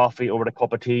with a coffee or with a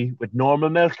cup of tea with normal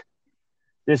milk,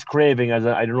 this craving, I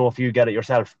don't know if you get it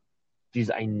yourself.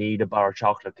 Geez, I need a bar of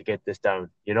chocolate to get this down,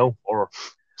 you know, or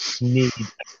need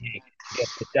a cake to get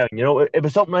this down. You know, it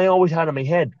was something I always had in my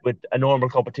head with a normal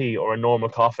cup of tea or a normal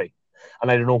coffee.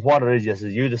 And I don't know what it is. Yes,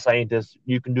 as you, the scientist,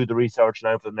 you can do the research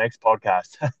now for the next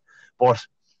podcast. But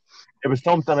it was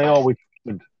something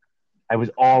I was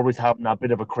always having that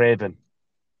bit of a craving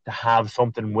to have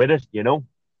something with it, you know.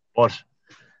 But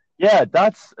yeah,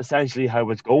 that's essentially how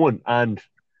it's going. And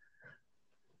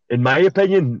in my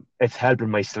opinion, it's helping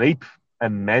my sleep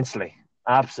immensely.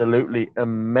 Absolutely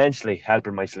immensely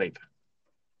helping my sleep.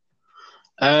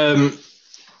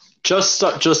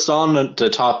 Just on the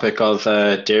topic of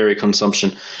dairy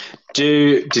consumption,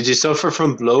 did you suffer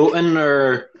from bloating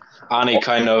or any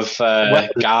kind of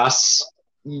gas?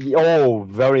 Oh,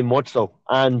 very much so.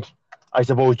 And I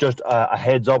suppose just a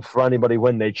heads up for anybody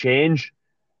when they change,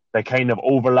 the kind of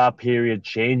overlap period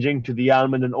changing to the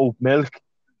almond and oat milk,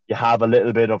 you have a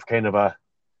little bit of kind of a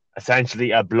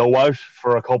essentially a blowout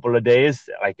for a couple of days.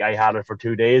 Like I had it for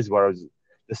 2 days, whereas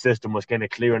the system was kind of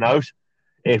clearing out.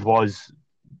 It was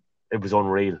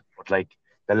unreal. But like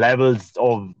the levels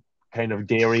of kind of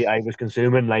dairy I was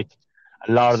consuming, like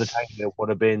a lot of the time it would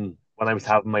have been when I was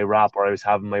having my wrap or I was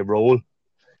having my roll.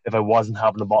 If I wasn't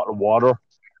having a bottle of water,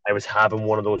 I was having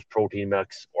one of those protein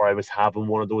milks or I was having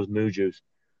one of those moo juice.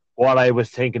 What I was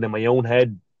thinking in my own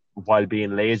head while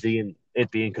being lazy and it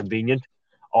being convenient,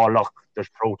 oh look, there's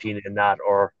protein in that,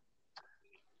 or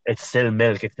it's still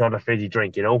milk, it's not a fizzy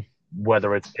drink,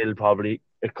 whether it's still probably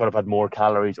it could have had more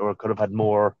calories or it could have had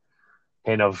more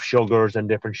kind of sugars and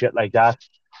different shit like that.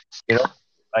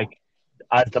 Like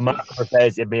as the marketer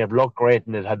says, it may have looked great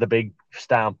and it had the big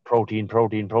stamp protein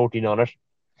on it.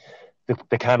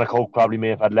 The can of Coke probably may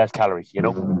have had less calories,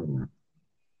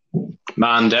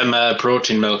 Man, them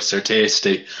protein milks are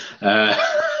tasty. But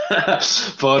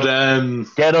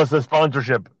get us a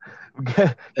sponsorship.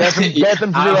 Get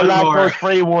them to do a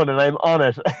lactose-free one, and I'm on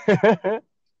it.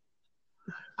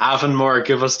 Avonmore,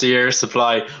 give us the year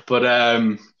supply. But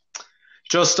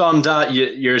just on that,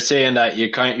 you're saying that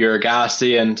you're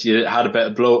gassy and you had a bit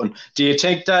of bloating. Do you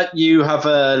think that you have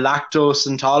a lactose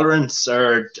intolerance,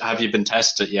 or have you been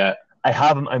tested yet? I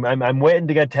haven't. I'm waiting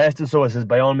to get tested. So it says,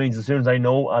 by all means, as soon as I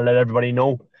know, I'll let everybody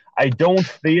know. I don't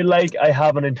feel like I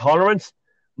have an intolerance.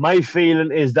 My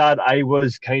feeling is that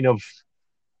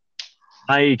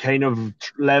my kind of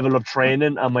level of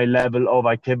training and my level of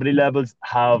activity levels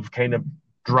have kind of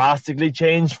drastically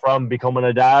changed from becoming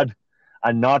a dad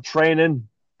and not training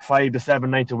 5 to 7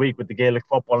 nights a week with the Gaelic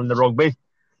football and the rugby.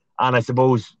 And I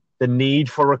suppose the need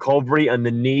for recovery and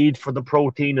the need for the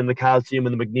protein and the calcium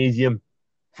and the magnesium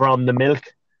from the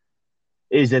milk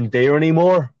isn't there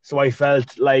anymore. So I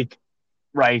felt like,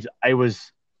 right, I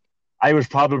was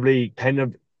probably kind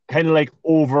of like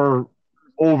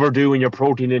overdoing your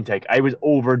protein intake. I was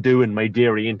overdoing my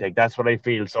dairy intake. That's what I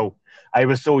feel. So I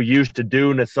was so used to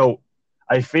doing it. So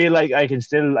I feel like I can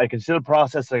still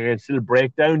process, I can still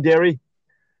break down dairy,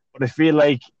 but I feel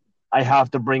like I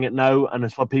have to bring it now, and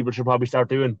it's what people should probably start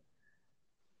doing.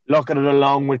 Look at it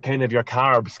along with kind of your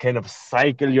carbs, kind of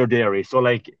cycle your dairy. So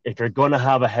like if you're going to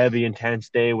have a heavy, intense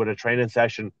day with a training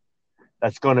session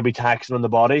that's going to be taxing on the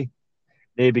body,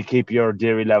 maybe keep your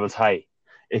dairy levels high.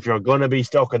 If you're going to be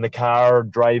stuck in the car,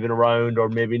 driving around, or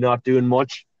maybe not doing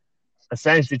much,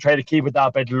 essentially try to keep it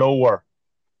that bit lower.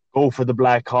 Go for the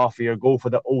black coffee or go for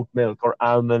the oat milk or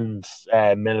almond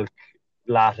milk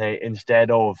latte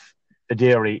instead of the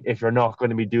dairy if you're not going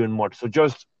to be doing much. So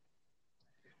just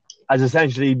as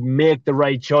essentially make the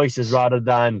right choices rather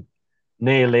than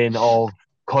nail in or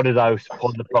cut it out,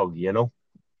 pull the plug,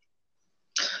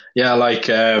 Yeah, like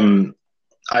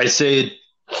I say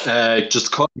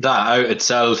just cutting that out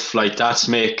itself, like that's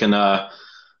making a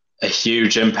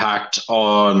huge impact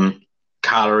on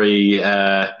calorie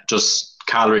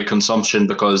consumption,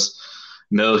 because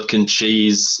milk and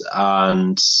cheese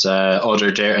and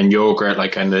other dairy and yogurt,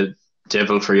 like kind of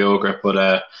devil for yogurt,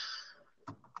 but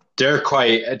they're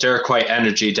quite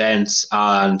energy dense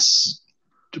and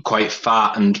quite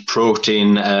fat and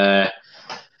protein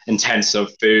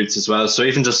intensive foods as well. So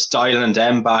even just dialing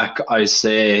them back, I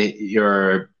say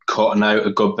you're cutting out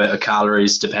a good bit of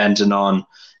calories, depending on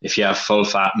if you have full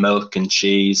fat milk and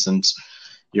cheese and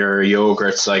your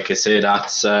yogurts. Like I say,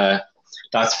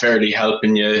 that's fairly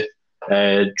helping you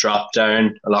drop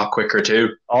down a lot quicker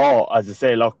too. Oh, as I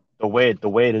say, look, the weight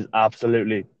is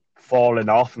absolutely falling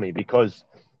off me, because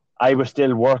I was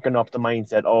still working up the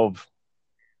mindset of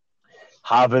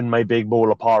having my big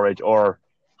bowl of porridge or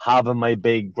having my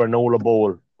big granola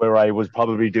bowl, where I was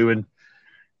probably doing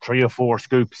 3 or 4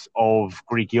 scoops of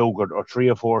Greek yogurt or 3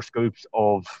 or 4 scoops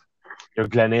of your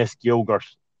Glenace yogurt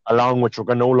along with your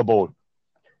granola bowl.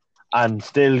 And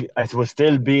still, I was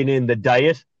still being in the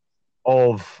diet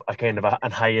of a kind of a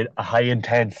high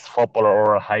intense footballer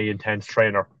or a high intense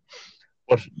trainer,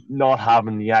 but not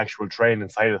having the actual training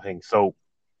side of things. So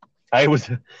I was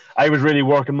really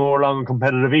working more along a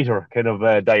competitive eater kind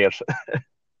of diet.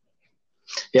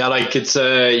 Yeah, like it's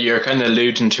you're kind of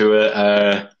alluding to it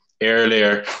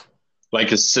earlier.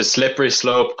 Like it's a slippery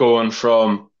slope going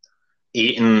from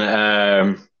eating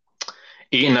as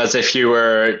if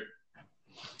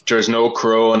there's no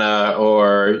corona,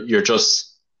 or you're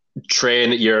just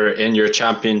you're in your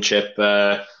championship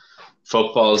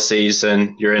football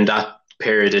season, you're in that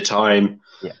period of time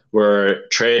where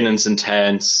training's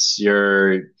intense,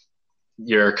 your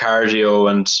cardio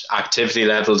and activity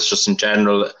levels just in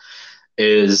general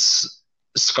is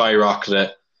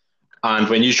skyrocketed. And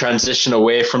when you transition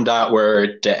away from that,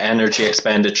 where the energy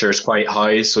expenditure is quite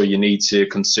high, so you need to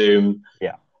consume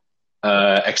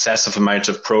excessive amount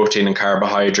of protein and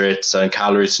carbohydrates and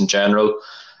calories in general,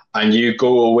 and you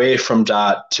go away from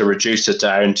that to reduce it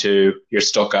down to you're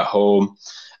stuck at home,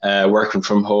 working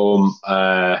from home,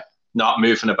 not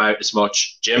moving about as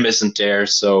much. Gym isn't there,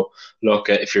 so look,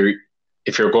 if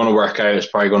you're going to work out, it's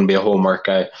probably going to be a home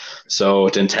workout, so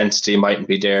the intensity mightn't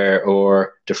be there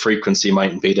or the frequency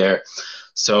mightn't be there,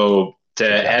 so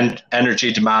the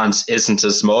energy demands isn't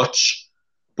as much,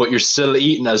 but you're still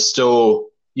eating as though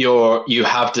you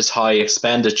have this high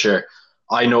expenditure.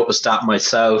 I noticed that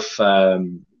myself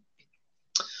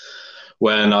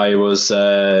when I was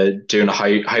doing a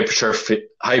hypertrophy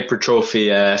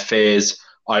phase.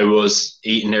 I was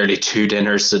eating nearly 2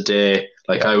 dinners a day.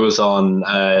 Like I was on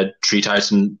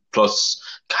 3,000 plus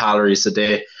calories a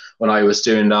day when I was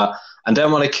doing that. And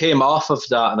then when I came off of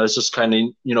that and I was just kind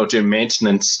of, doing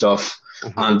maintenance stuff,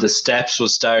 and the steps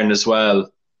was down as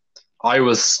well, I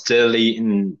was still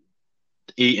eating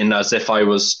as if I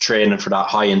was training for that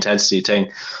high intensity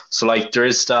thing. So like there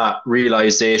is that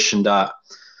realization that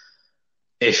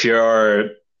if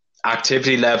your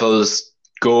activity levels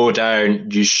go down,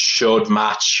 you should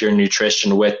match your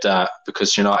nutrition with that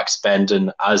because you're not expending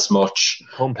as much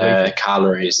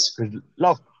calories.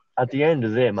 Look, at the end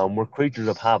of the day, man, we're creatures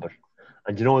of habit.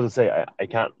 And you know what they say? I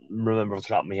can't remember off the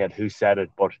top of my head who said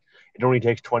it, but it only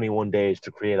takes 21 days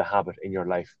to create a habit in your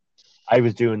life. I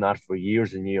was doing that for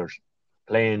years and years,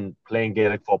 playing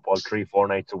Gaelic football 3-4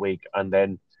 nights a week, and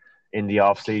then in the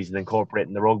off season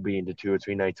incorporating the rugby into 2 or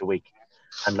 3 nights a week.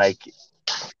 And like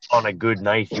on a good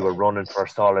night, you were running for a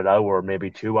solid hour, maybe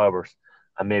 2 hours,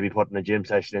 and maybe putting a gym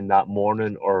session in that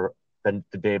morning or the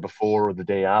day before or the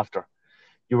day after.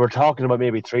 You were talking about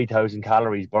maybe 3,000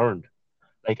 calories burned.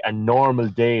 Like a normal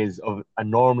day's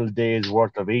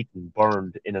worth of eating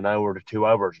burned in an hour to 2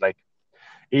 hours. Like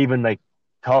even like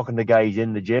talking to guys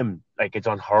in the gym, like it's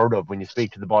unheard of when you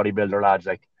speak to the bodybuilder lads,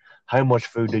 like how much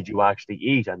food did you actually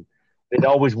eat? And they'd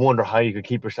always wonder how you could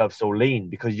keep yourself so lean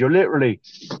because you're literally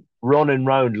running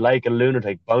around like a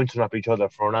lunatic, bouncing off each other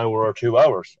for an hour or 2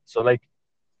 hours. So like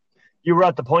you were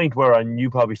at the point where, and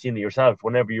you probably seen it yourself,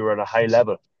 whenever you were at a high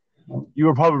level, you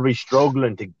were probably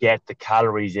struggling to get the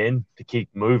calories in to keep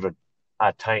moving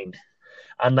at times.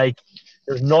 And like,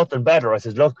 there's nothing better. I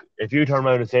says, look, if you turn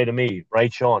around and say to me,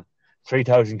 right, Sean,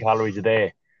 3,000 calories a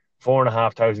day,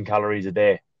 4,500 calories a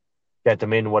day, get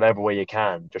them in whatever way you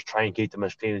can. Just try and keep them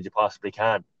as clean as you possibly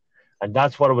can. And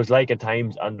that's what it was like at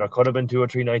times. And there could have been 2 or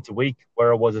 3 nights a week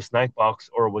where it was a snack box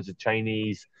or it was a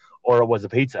Chinese or it was a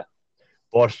pizza.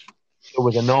 But there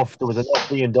was enough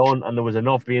being done and there was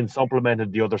enough being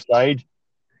supplemented the other side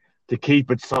to keep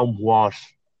it somewhat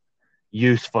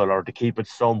useful or to keep it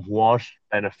somewhat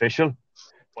beneficial.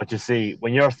 But you see,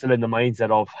 when you're still in the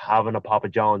mindset of having a Papa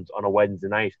John's on a Wednesday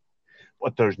night,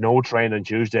 but there's no training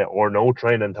Tuesday or no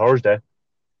training Thursday,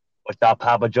 but that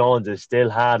Papa John's is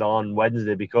still had on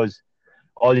Wednesday because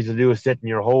all you have to do is sit in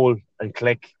your hole and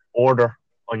click order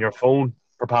on your phone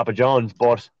for Papa John's.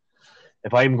 But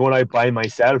if I'm going out by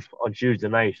myself on Tuesday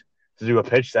night to do a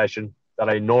pitch session that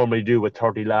I normally do with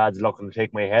 30 lads looking to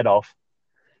take my head off,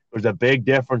 there's a big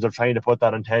difference of trying to put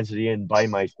that intensity in by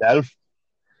myself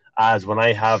as when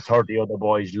I have 30 other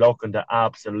boys looking to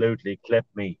absolutely clip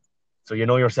me. So you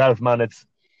know yourself, man, it's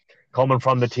coming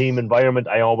from the team environment.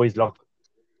 I always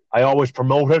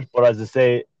promote it, but as I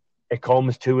say, it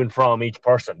comes to and from each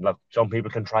person. Look, some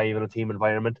people can thrive in a team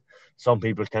environment. Some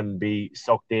people can be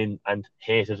sucked in and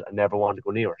hate it and never want to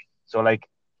go near it. So, like,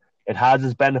 it has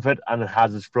its benefit and it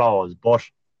has its flaws. But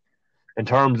in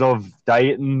terms of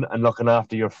dieting and looking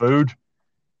after your food,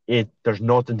 there's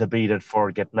nothing to beat it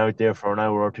for getting out there for an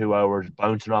hour or 2 hours,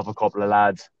 bouncing off a couple of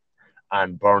lads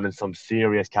and burning some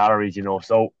serious calories,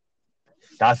 So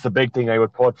that's the big thing I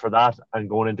would put for that and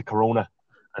going into Corona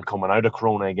and coming out of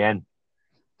Corona again.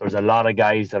 There's a lot of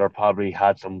guys that are probably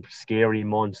had some scary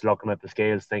months looking at the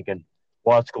scales thinking,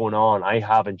 what's going on? I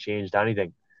haven't changed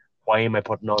anything. Why am I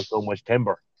putting on so much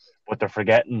timber? But they're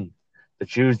forgetting the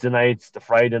Tuesday nights, the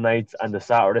Friday nights, and the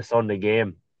Saturday, Sunday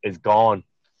game is gone.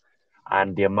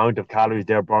 And the amount of calories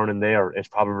they're burning there is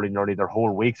probably nearly their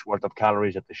whole week's worth of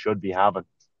calories that they should be having.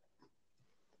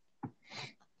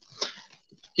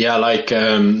 Yeah, like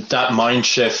that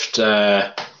mindset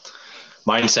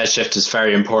shift is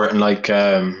very important. Like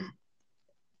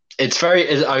it's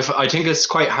very, I think it's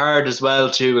quite hard as well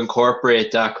to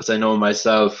incorporate that because I know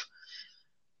myself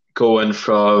going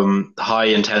from high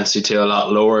intensity to a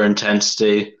lot lower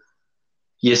intensity,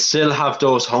 you still have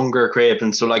those hunger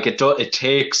cravings. So like it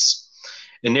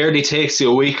nearly takes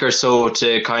you a week or so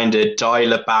to kind of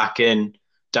dial it back in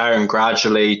down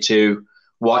gradually to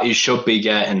what you should be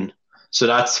getting. So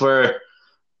that's where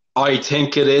I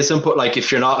think it isn't, but like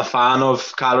if you're not a fan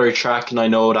of calorie tracking, I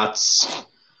know that's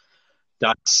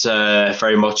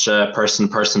very much a person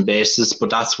to person basis, but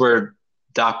that's where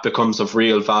that becomes of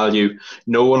real value.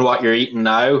 Knowing what you're eating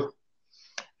now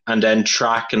and then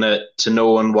tracking it to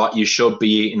knowing what you should be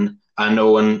eating and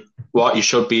knowing what you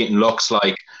should be eating looks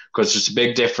like. Because there's a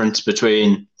big difference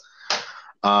between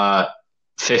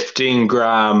 15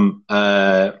 gram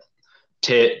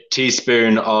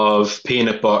teaspoon of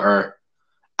peanut butter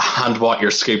and what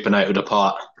you're scooping out of the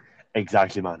pot.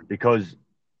 Exactly, man. Because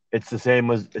it's the same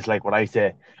as it's like what I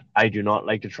say. I do not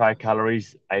like to track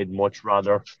calories. I'd much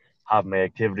rather have my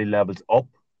activity levels up.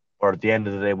 Or at the end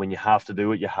of the day, when you have to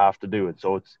do it, you have to do it.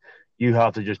 So it's you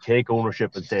have to just take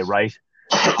ownership and say, right,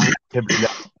 my activity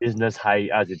level isn't as high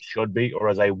as it should be or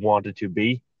as I want it to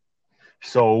be.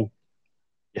 So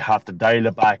you have to dial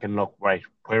it back and look, right,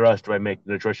 where else do I make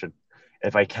the nutrition?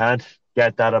 If I can't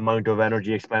get that amount of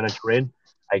energy expenditure in,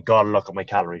 I gotta look at my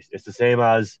calories. It's the same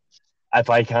as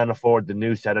if I can't afford the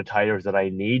new set of tires that I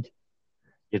need,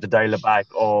 you have to dial it back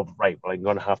of right, well I'm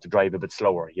gonna have to drive a bit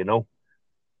slower, you know?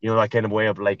 You know, that kind of way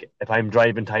of like if I'm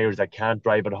driving tires that can't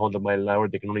drive at 100 mile an hour,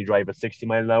 they can only drive at 60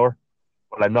 mile an hour.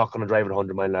 Well, I'm not going to drive at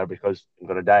 100 mile an hour because I'm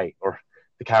going to die or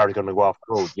the car is going to go off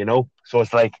the road, you know? So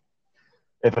it's like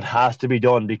if it has to be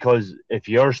done, because if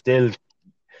you're still,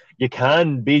 you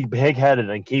can be big headed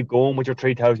and keep going with your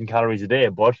 3,000 calories a day,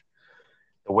 but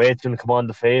the weight's going to come on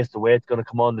the face, the weight's going to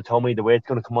come on the tummy, the weight's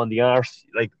going to come on the arse.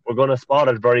 Like, we're going to spot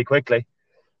it very quickly.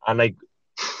 And, like,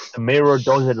 the mirror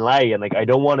doesn't lie. And, like, I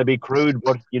don't want to be crude,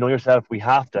 but you know yourself, we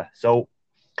have to. So,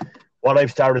 what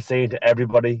I've started saying to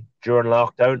everybody during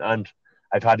lockdown, and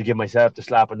I've had to give myself the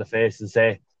slap in the face and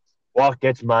say, what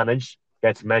gets managed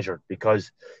gets measured.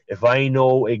 Because if I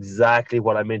know exactly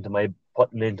what I'm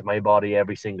putting into my body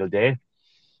every single day,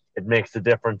 it makes the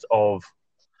difference of,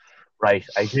 right,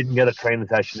 I didn't get a training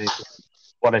session in,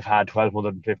 but I've had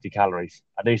 1,250 calories.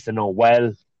 At least I know,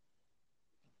 well,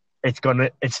 it's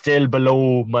still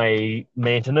below my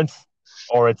maintenance,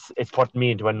 or it's putting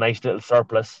me into a nice little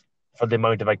surplus for the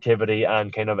amount of activity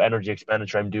and kind of energy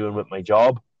expenditure I'm doing with my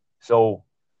job. So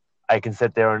I can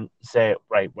sit there and say,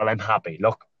 right, well, I'm happy.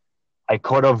 Look, I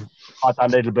could have got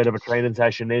that little bit of a training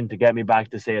session in to get me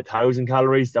back to say 1,000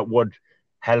 calories. That would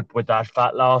help with that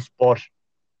fat loss. But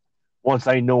once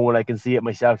I know and I can see it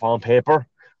myself on paper,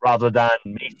 rather than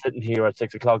me sitting here at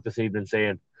 6 o'clock this evening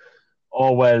saying,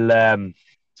 oh, well,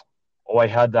 I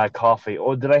had that coffee.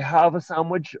 Oh, did I have a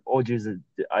sandwich? Oh, Jesus,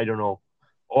 I don't know.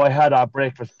 Oh, I had a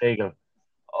breakfast bagel.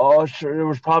 Oh, sure, there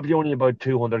was probably only about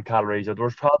 200 calories, or there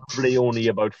was probably only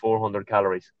about 400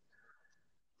 calories.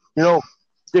 You know,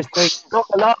 this thing, look,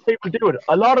 a lot of people do it.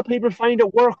 A lot of people find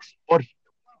it works, but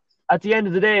at the end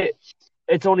of the day,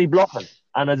 it's only bluffing.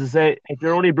 And as I say, if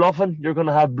you're only bluffing, you're going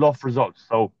to have bluff results.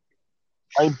 So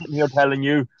I'm sitting here telling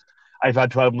you I've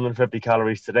had 1,250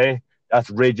 calories today. That's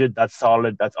rigid, that's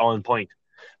solid, that's on point.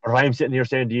 But if I'm sitting here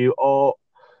saying to you, oh,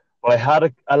 well, I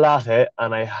had a latte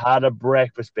and I had a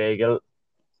breakfast bagel.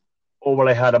 Oh, well,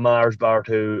 I had a Mars bar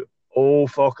too. Oh,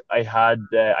 fuck, I had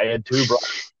two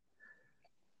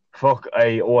fuck,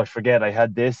 I forget, I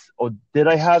had this. Oh, did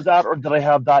I have that or did I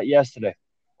have that yesterday?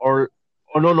 Or,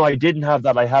 oh, no, I didn't have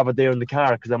that. I have it there in the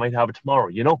car because I might have it tomorrow,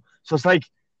 you know? So it's like,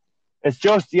 it's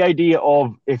just the idea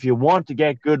of if you want to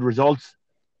get good results,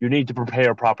 you need to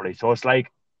prepare properly. So it's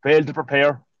like, fail to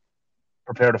prepare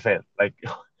to fail. Like,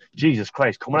 Jesus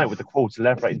Christ, coming out with the quotes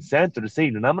left, right, and centre this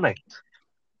evening, haven't I?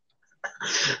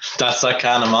 That's that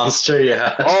kind of monster,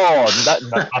 yeah. Oh,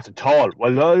 not at all.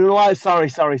 Well, no, you know what? Sorry.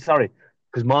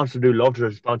 Because Monster do love to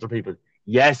sponsor people.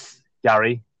 Yes,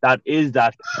 Gary, that is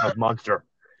that kind of Monster.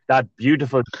 That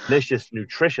beautiful, delicious,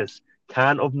 nutritious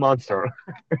can of Monster.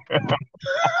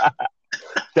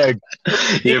 The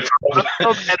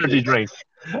energy drink.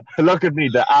 Look at me,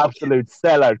 the absolute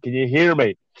sellout. Can you hear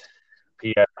me?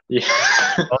 Yeah.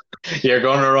 You're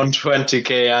going to run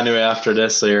 20k anyway after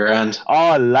this, so you're in.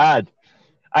 Oh, lad.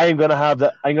 I'm going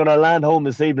to land home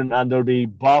this evening and there'll be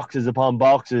boxes upon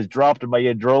boxes dropped by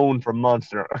a drone from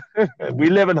Monster. We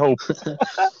live in hope.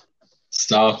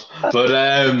 Stop. But,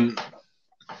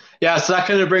 yeah, so that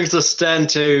kind of brings us then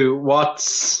to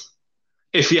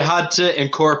if you had to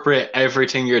incorporate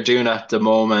everything you're doing at the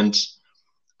moment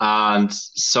and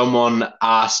someone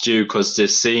asked you, because they've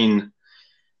seen,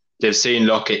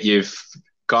 look, at you've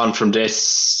gone from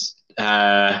this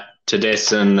to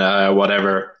this in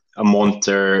whatever, a month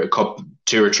or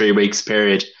 2 or 3 weeks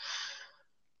period.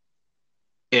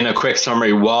 In a quick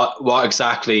summary, what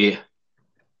exactly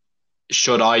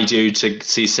should I do to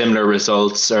see similar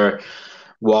results, or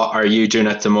what are you doing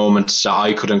at the moment that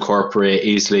I could incorporate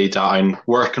easily, that I'm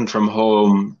working from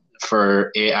home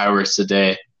for 8 hours a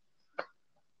day?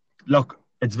 Look,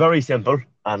 it's very simple,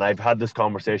 and I've had this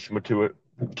conversation with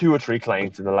two or three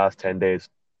clients in the last 10 days.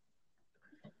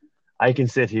 I can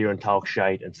sit here and talk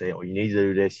shite and say, oh, you need to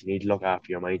do this, you need to look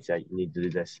after your mindset, you need to do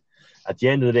this. At the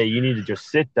end of the day, you need to just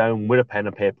sit down with a pen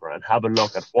and paper and have a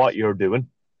look at what you're doing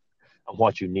and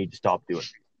what you need to stop doing.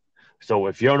 So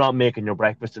if you're not making your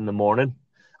breakfast in the morning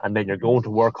and then you're going to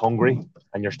work hungry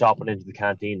and you're stopping into the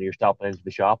canteen or you're stopping into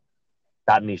the shop,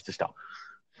 that needs to stop.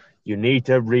 You need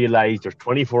to realize there's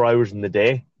 24 hours in the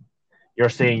day. You're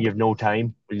saying you have no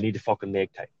time, but you need to fucking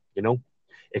make time, you know?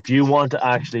 If you want to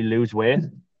actually lose weight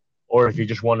or if you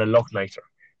just want to look nicer,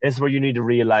 this is where you need to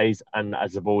realize, and I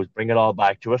suppose bring it all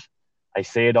back to it. I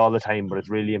say it all the time, but it's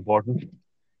really important.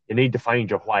 You need to find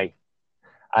your why.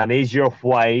 And is your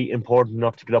why important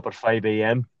enough to get up at 5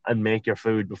 a.m. and make your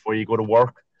food before you go to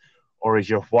work? Or is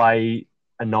your why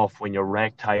enough when you're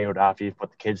wrecked tired after you've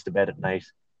put the kids to bed at night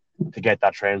to get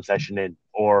that training session in?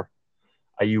 Or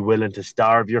are you willing to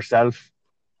starve yourself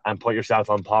and put yourself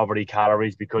on poverty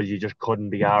calories because you just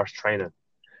couldn't be arsed training?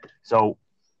 So,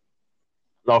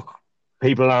 look,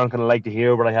 people aren't going to like to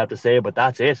hear what I have to say, but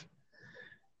that's it.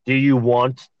 Do you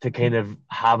want to kind of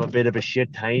have a bit of a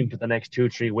shit time for the next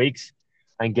 2-3 weeks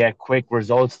and get quick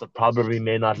results that probably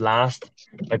may not last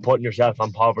by putting yourself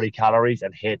on poverty calories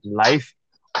and hating life?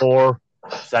 Or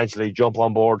essentially jump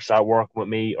on board, start working with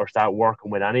me or start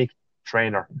working with any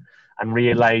trainer and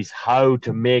realize how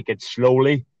to make it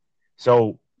slowly.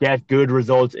 So get good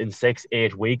results in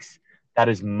 6-8 weeks. That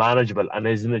is manageable, and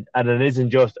it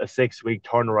isn't just a 6-week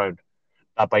turnaround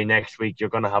that by next week you're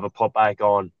going to have a put back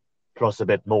on plus a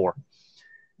bit more.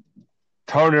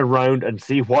 Turn it around and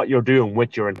see what you're doing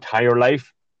with your entire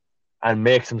life and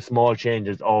make some small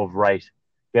changes of, right,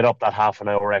 get up that half an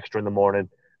hour extra in the morning,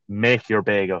 make your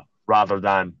bagel rather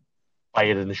than buy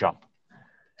it in the shop.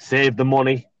 Save the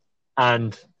money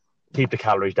and keep the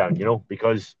calories down,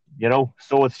 because,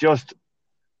 so it's just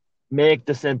make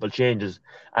the simple changes.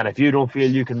 And if you don't feel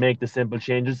you can make the simple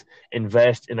changes,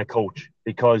 invest in a coach,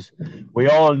 because we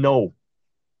all know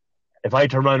if I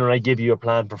turn around and I give you a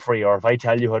plan for free, or if I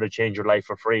tell you how to change your life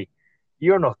for free,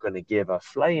 you're not going to give a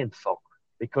flying fuck,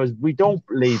 because we don't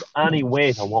leave any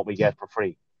weight on what we get for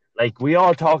free. Like, we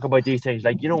all talk about these things,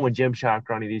 like, when Gymshark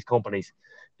or any of these companies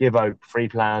give out free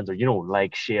plans, or,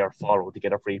 like, share, follow to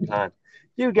get a free plan.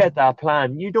 You get that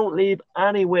plan, you don't leave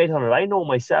any weight on it. I know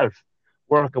myself,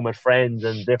 working with friends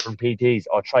and different PTs,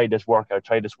 try this workout.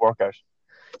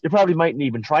 You probably mightn't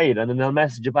even try it, and then they'll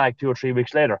message you back 2 or 3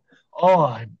 weeks later.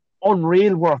 Oh,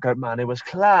 unreal workout, man. It was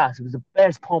class. It was the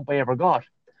best pump I ever got.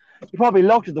 You probably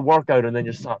looked at the workout and then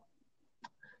just thought,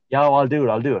 yeah, I'll do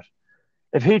it.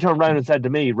 If he turned around and said to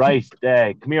me, right,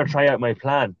 come here, try out my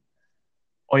plan,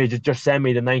 or you just send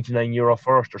me the €99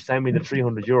 first, or send me the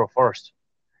 €300 first.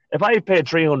 If I paid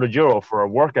 €300 for a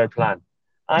workout plan,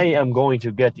 I am going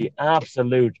to get the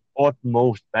absolute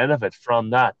utmost benefit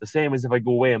from that. The same as if I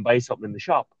go away and buy something in the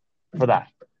shop for that.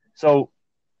 So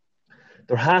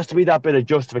there has to be that bit of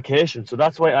justification. So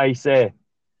that's why I say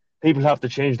people have to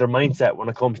change their mindset when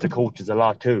it comes to coaches a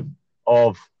lot too.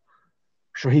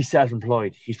 Sure, he's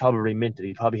self-employed. He's probably minted.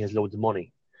 He probably has loads of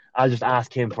money. I'll just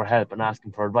ask him for help and ask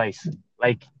him for advice.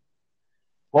 Like,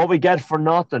 what we get for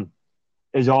nothing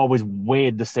is always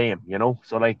weighed the same,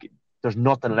 So, like, there's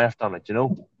nothing left on it,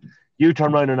 You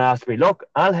turn around and ask me, look,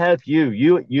 I'll help you.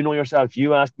 You know yourself.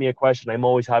 You ask me a question, I'm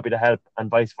always happy to help, and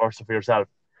vice versa for yourself.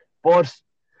 But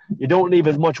you don't leave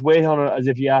as much weight on it as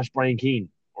if you ask Brian Keane,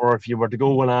 or if you were to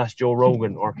go and ask Joe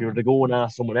Rogan, or if you were to go and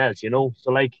ask someone else,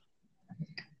 So, like,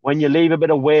 when you leave a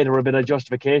bit of weight or a bit of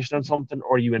justification on something,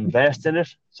 or you invest in it,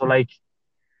 so, like,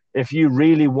 if you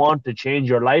really want to change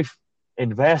your life,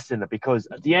 invest in it, because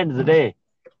at the end of the day,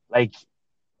 like,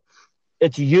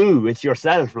 it's you, it's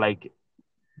yourself. Like,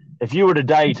 if you were to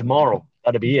die tomorrow,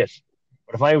 that'd be it.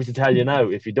 But if I was to tell you now,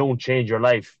 if you don't change your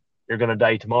life, you're going to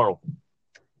die tomorrow,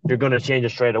 you're going to change it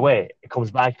straight away. It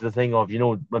comes back to the thing of,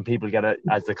 when people get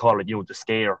as they call it, the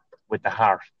scare with the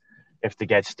heart. If they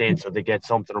get stents or they get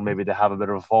something, or maybe they have a bit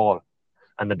of a fall,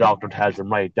 and the doctor tells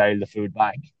them, right, dial the food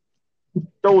back.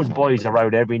 Those boys are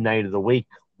out every night of the week,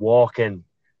 walking,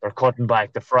 they're cutting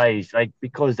back the fries, like,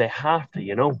 because they have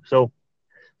to, So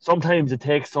sometimes it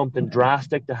takes something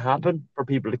drastic to happen for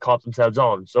people to cut themselves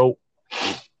on. So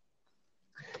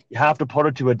you have to put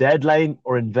it to a deadline,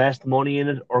 or invest money in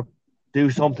it, or do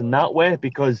something that way,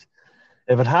 because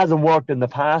if it hasn't worked in the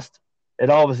past, it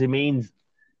obviously means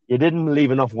you didn't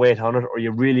leave enough weight on it, or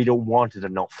you really don't want it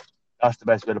enough. That's the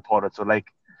best way to put it. So, like,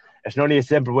 it's not only a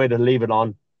simple way to leave it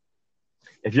on.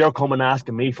 If you're coming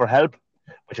asking me for help,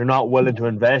 but you're not willing to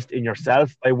invest in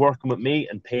yourself by working with me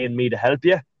and paying me to help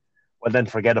you, well, then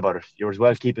forget about it. You're as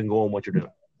well keeping going what you're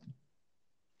doing.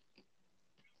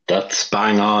 That's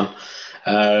bang on.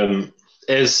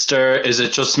 Is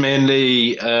it just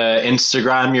mainly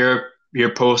Instagram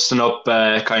you're posting up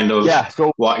kind of Yeah,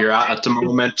 so what you're at the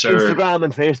moment, or Instagram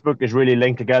and Facebook is really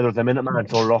linked together at the minute, man.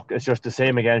 So look, it's just the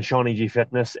same again. Shawnee G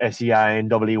Fitness,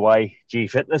 SEINWY G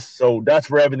Fitness. So that's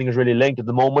where everything is really linked at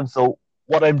the moment. So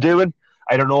what I'm doing,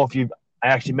 I don't know if you. I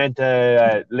actually meant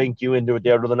to link you into it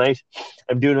the other night.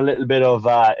 I'm doing a little bit of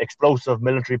explosive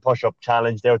military push-up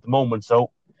challenge there at the moment.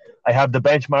 So I have the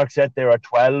benchmark set there at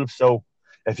 12. So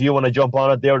if you want to jump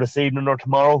on it there this evening or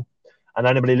tomorrow, and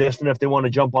anybody listening, if they want to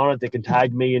jump on it, they can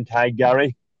tag me and tag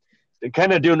Gary. They're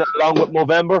kind of doing it along with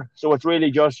Movember. So it's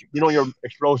really just, your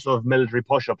explosive military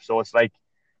push-up. So it's like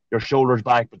your shoulders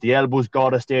back, but the elbows got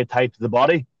to stay tight to the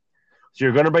body. So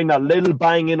you're going to bring that little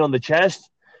bang in on the chest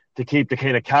to keep the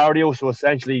kind of cardio. So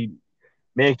essentially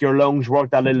make your lungs work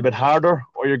that little bit harder,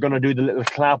 or you're going to do the little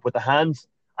clap with the hands.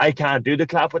 I can't do the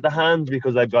clap with the hands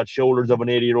because I've got shoulders of an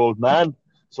 80-year-old man.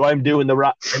 So I'm doing the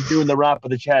wrap of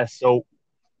the chest. So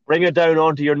bring it down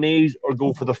onto your knees or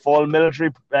go for the full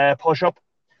military push-up.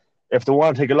 If they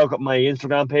want to take a look at my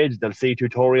Instagram page, they'll see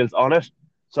tutorials on it.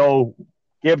 So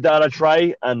give that a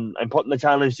try, and I'm putting the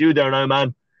challenge to you there now,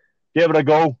 man. Give it a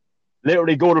go.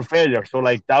 Literally go to failure. So,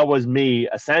 that was me,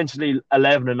 essentially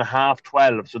 11 and a half,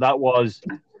 12. So that was,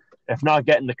 if not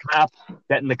getting the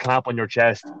clap on your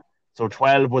chest. So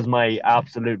 12 was my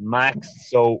absolute max.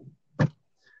 So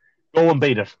go and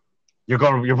beat it. You're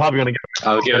probably going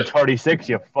to get 36,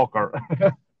 you fucker.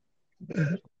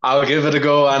 I'll give it a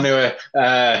go anyway.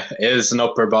 It is an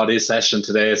upper body session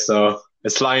today, so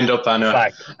it's lined up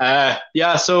anyway.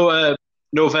 So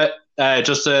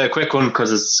just a quick one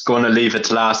because it's going to leave it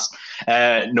to last.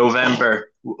 November,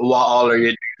 what all are you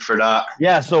doing for that?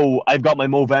 Yeah, so I've got my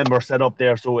Movember set up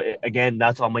there. So again,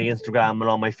 that's on my Instagram and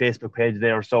on my Facebook page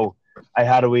there. So I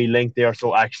had a wee link there.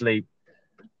 So actually,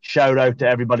 shout out to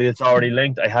everybody that's already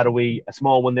linked. I had a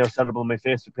small one there set up on my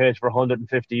Facebook page for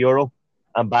 €150.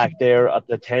 And back there at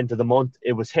the 10th of the month,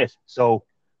 it was hit. So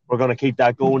we're going to keep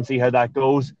that going, see how that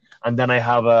goes. And then I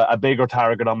have a bigger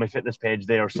target on my fitness page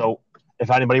there. So if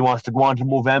anybody wants to go on to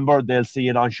Movember, they'll see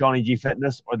it on Shawnee G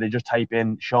Fitness, or they just type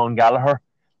in Sean Gallagher.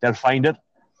 They'll find it.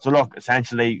 So look,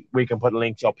 essentially, we can put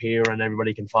links up here and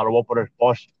everybody can follow up with it.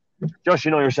 But just,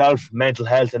 yourself, mental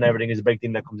health and everything is a big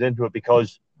thing that comes into it,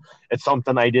 because it's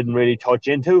something I didn't really touch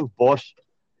into, but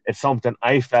it's something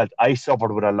I felt I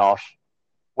suffered with a lot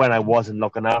when I wasn't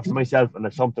looking after myself, and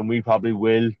it's something we probably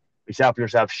will, myself and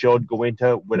yourself, should go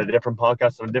into with a different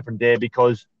podcast on a different day,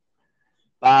 because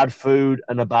bad food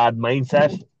and a bad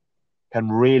mindset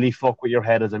can really fuck with your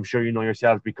head, as I'm sure you know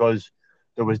yourself, because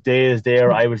there was days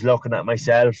there I was looking at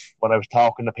myself when I was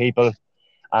talking to people,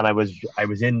 and I was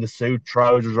in the suit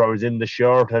trousers, or I was in the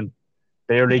shirt and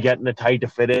barely getting it tight to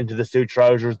fit into the suit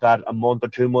trousers that a month or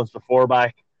 2 months before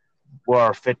back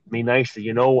were fitting me nicely,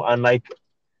 and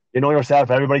yourself,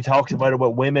 everybody talks about it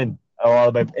with women, or all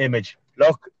about image.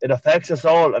 Look, it affects us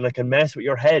all, and it can mess with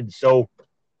your head. So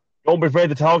don't be afraid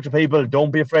to talk to people.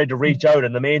 Don't be afraid to reach out.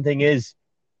 And the main thing is,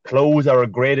 clothes are a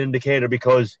great indicator,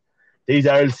 because these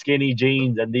old skinny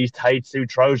jeans and these tight suit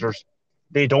trousers,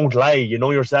 they don't lie,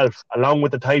 yourself, along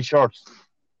with the tight shirts.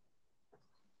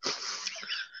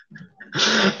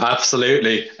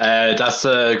 Absolutely. That's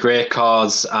a great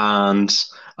cause, and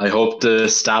I hope the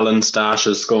Stalin stash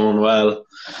is going well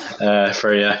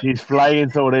for you. He's flying,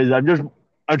 so it is.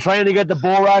 I'm trying to get the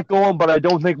Borat going, but I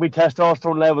don't think my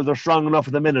testosterone levels are strong enough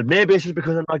at the minute. Maybe it's just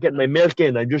because I'm not getting my milk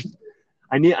in. I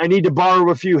need to borrow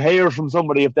a few hairs from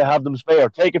somebody if they have them spare.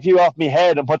 Take a few off my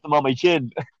head and put them on my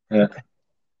chin. Yeah.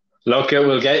 Look, it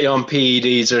will get you on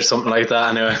PEDs or something like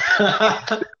that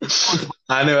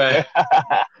anyway.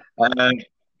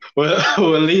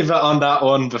 We'll leave it on that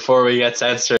one before we get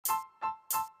censored.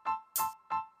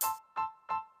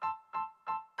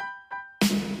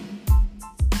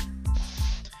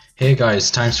 Hey guys,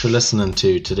 thanks for listening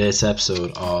to today's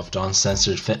episode of the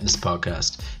Uncensored Fitness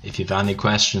Podcast. If you have any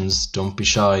questions, don't be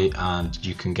shy, and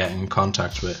you can get in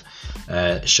contact with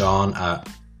Sean at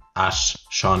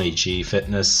Shawnee G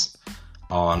Fitness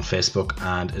on Facebook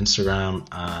and Instagram,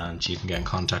 and you can get in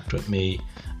contact with me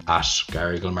at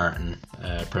Gary Gilmartin,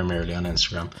 primarily on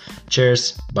Instagram.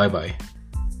 Cheers, bye bye.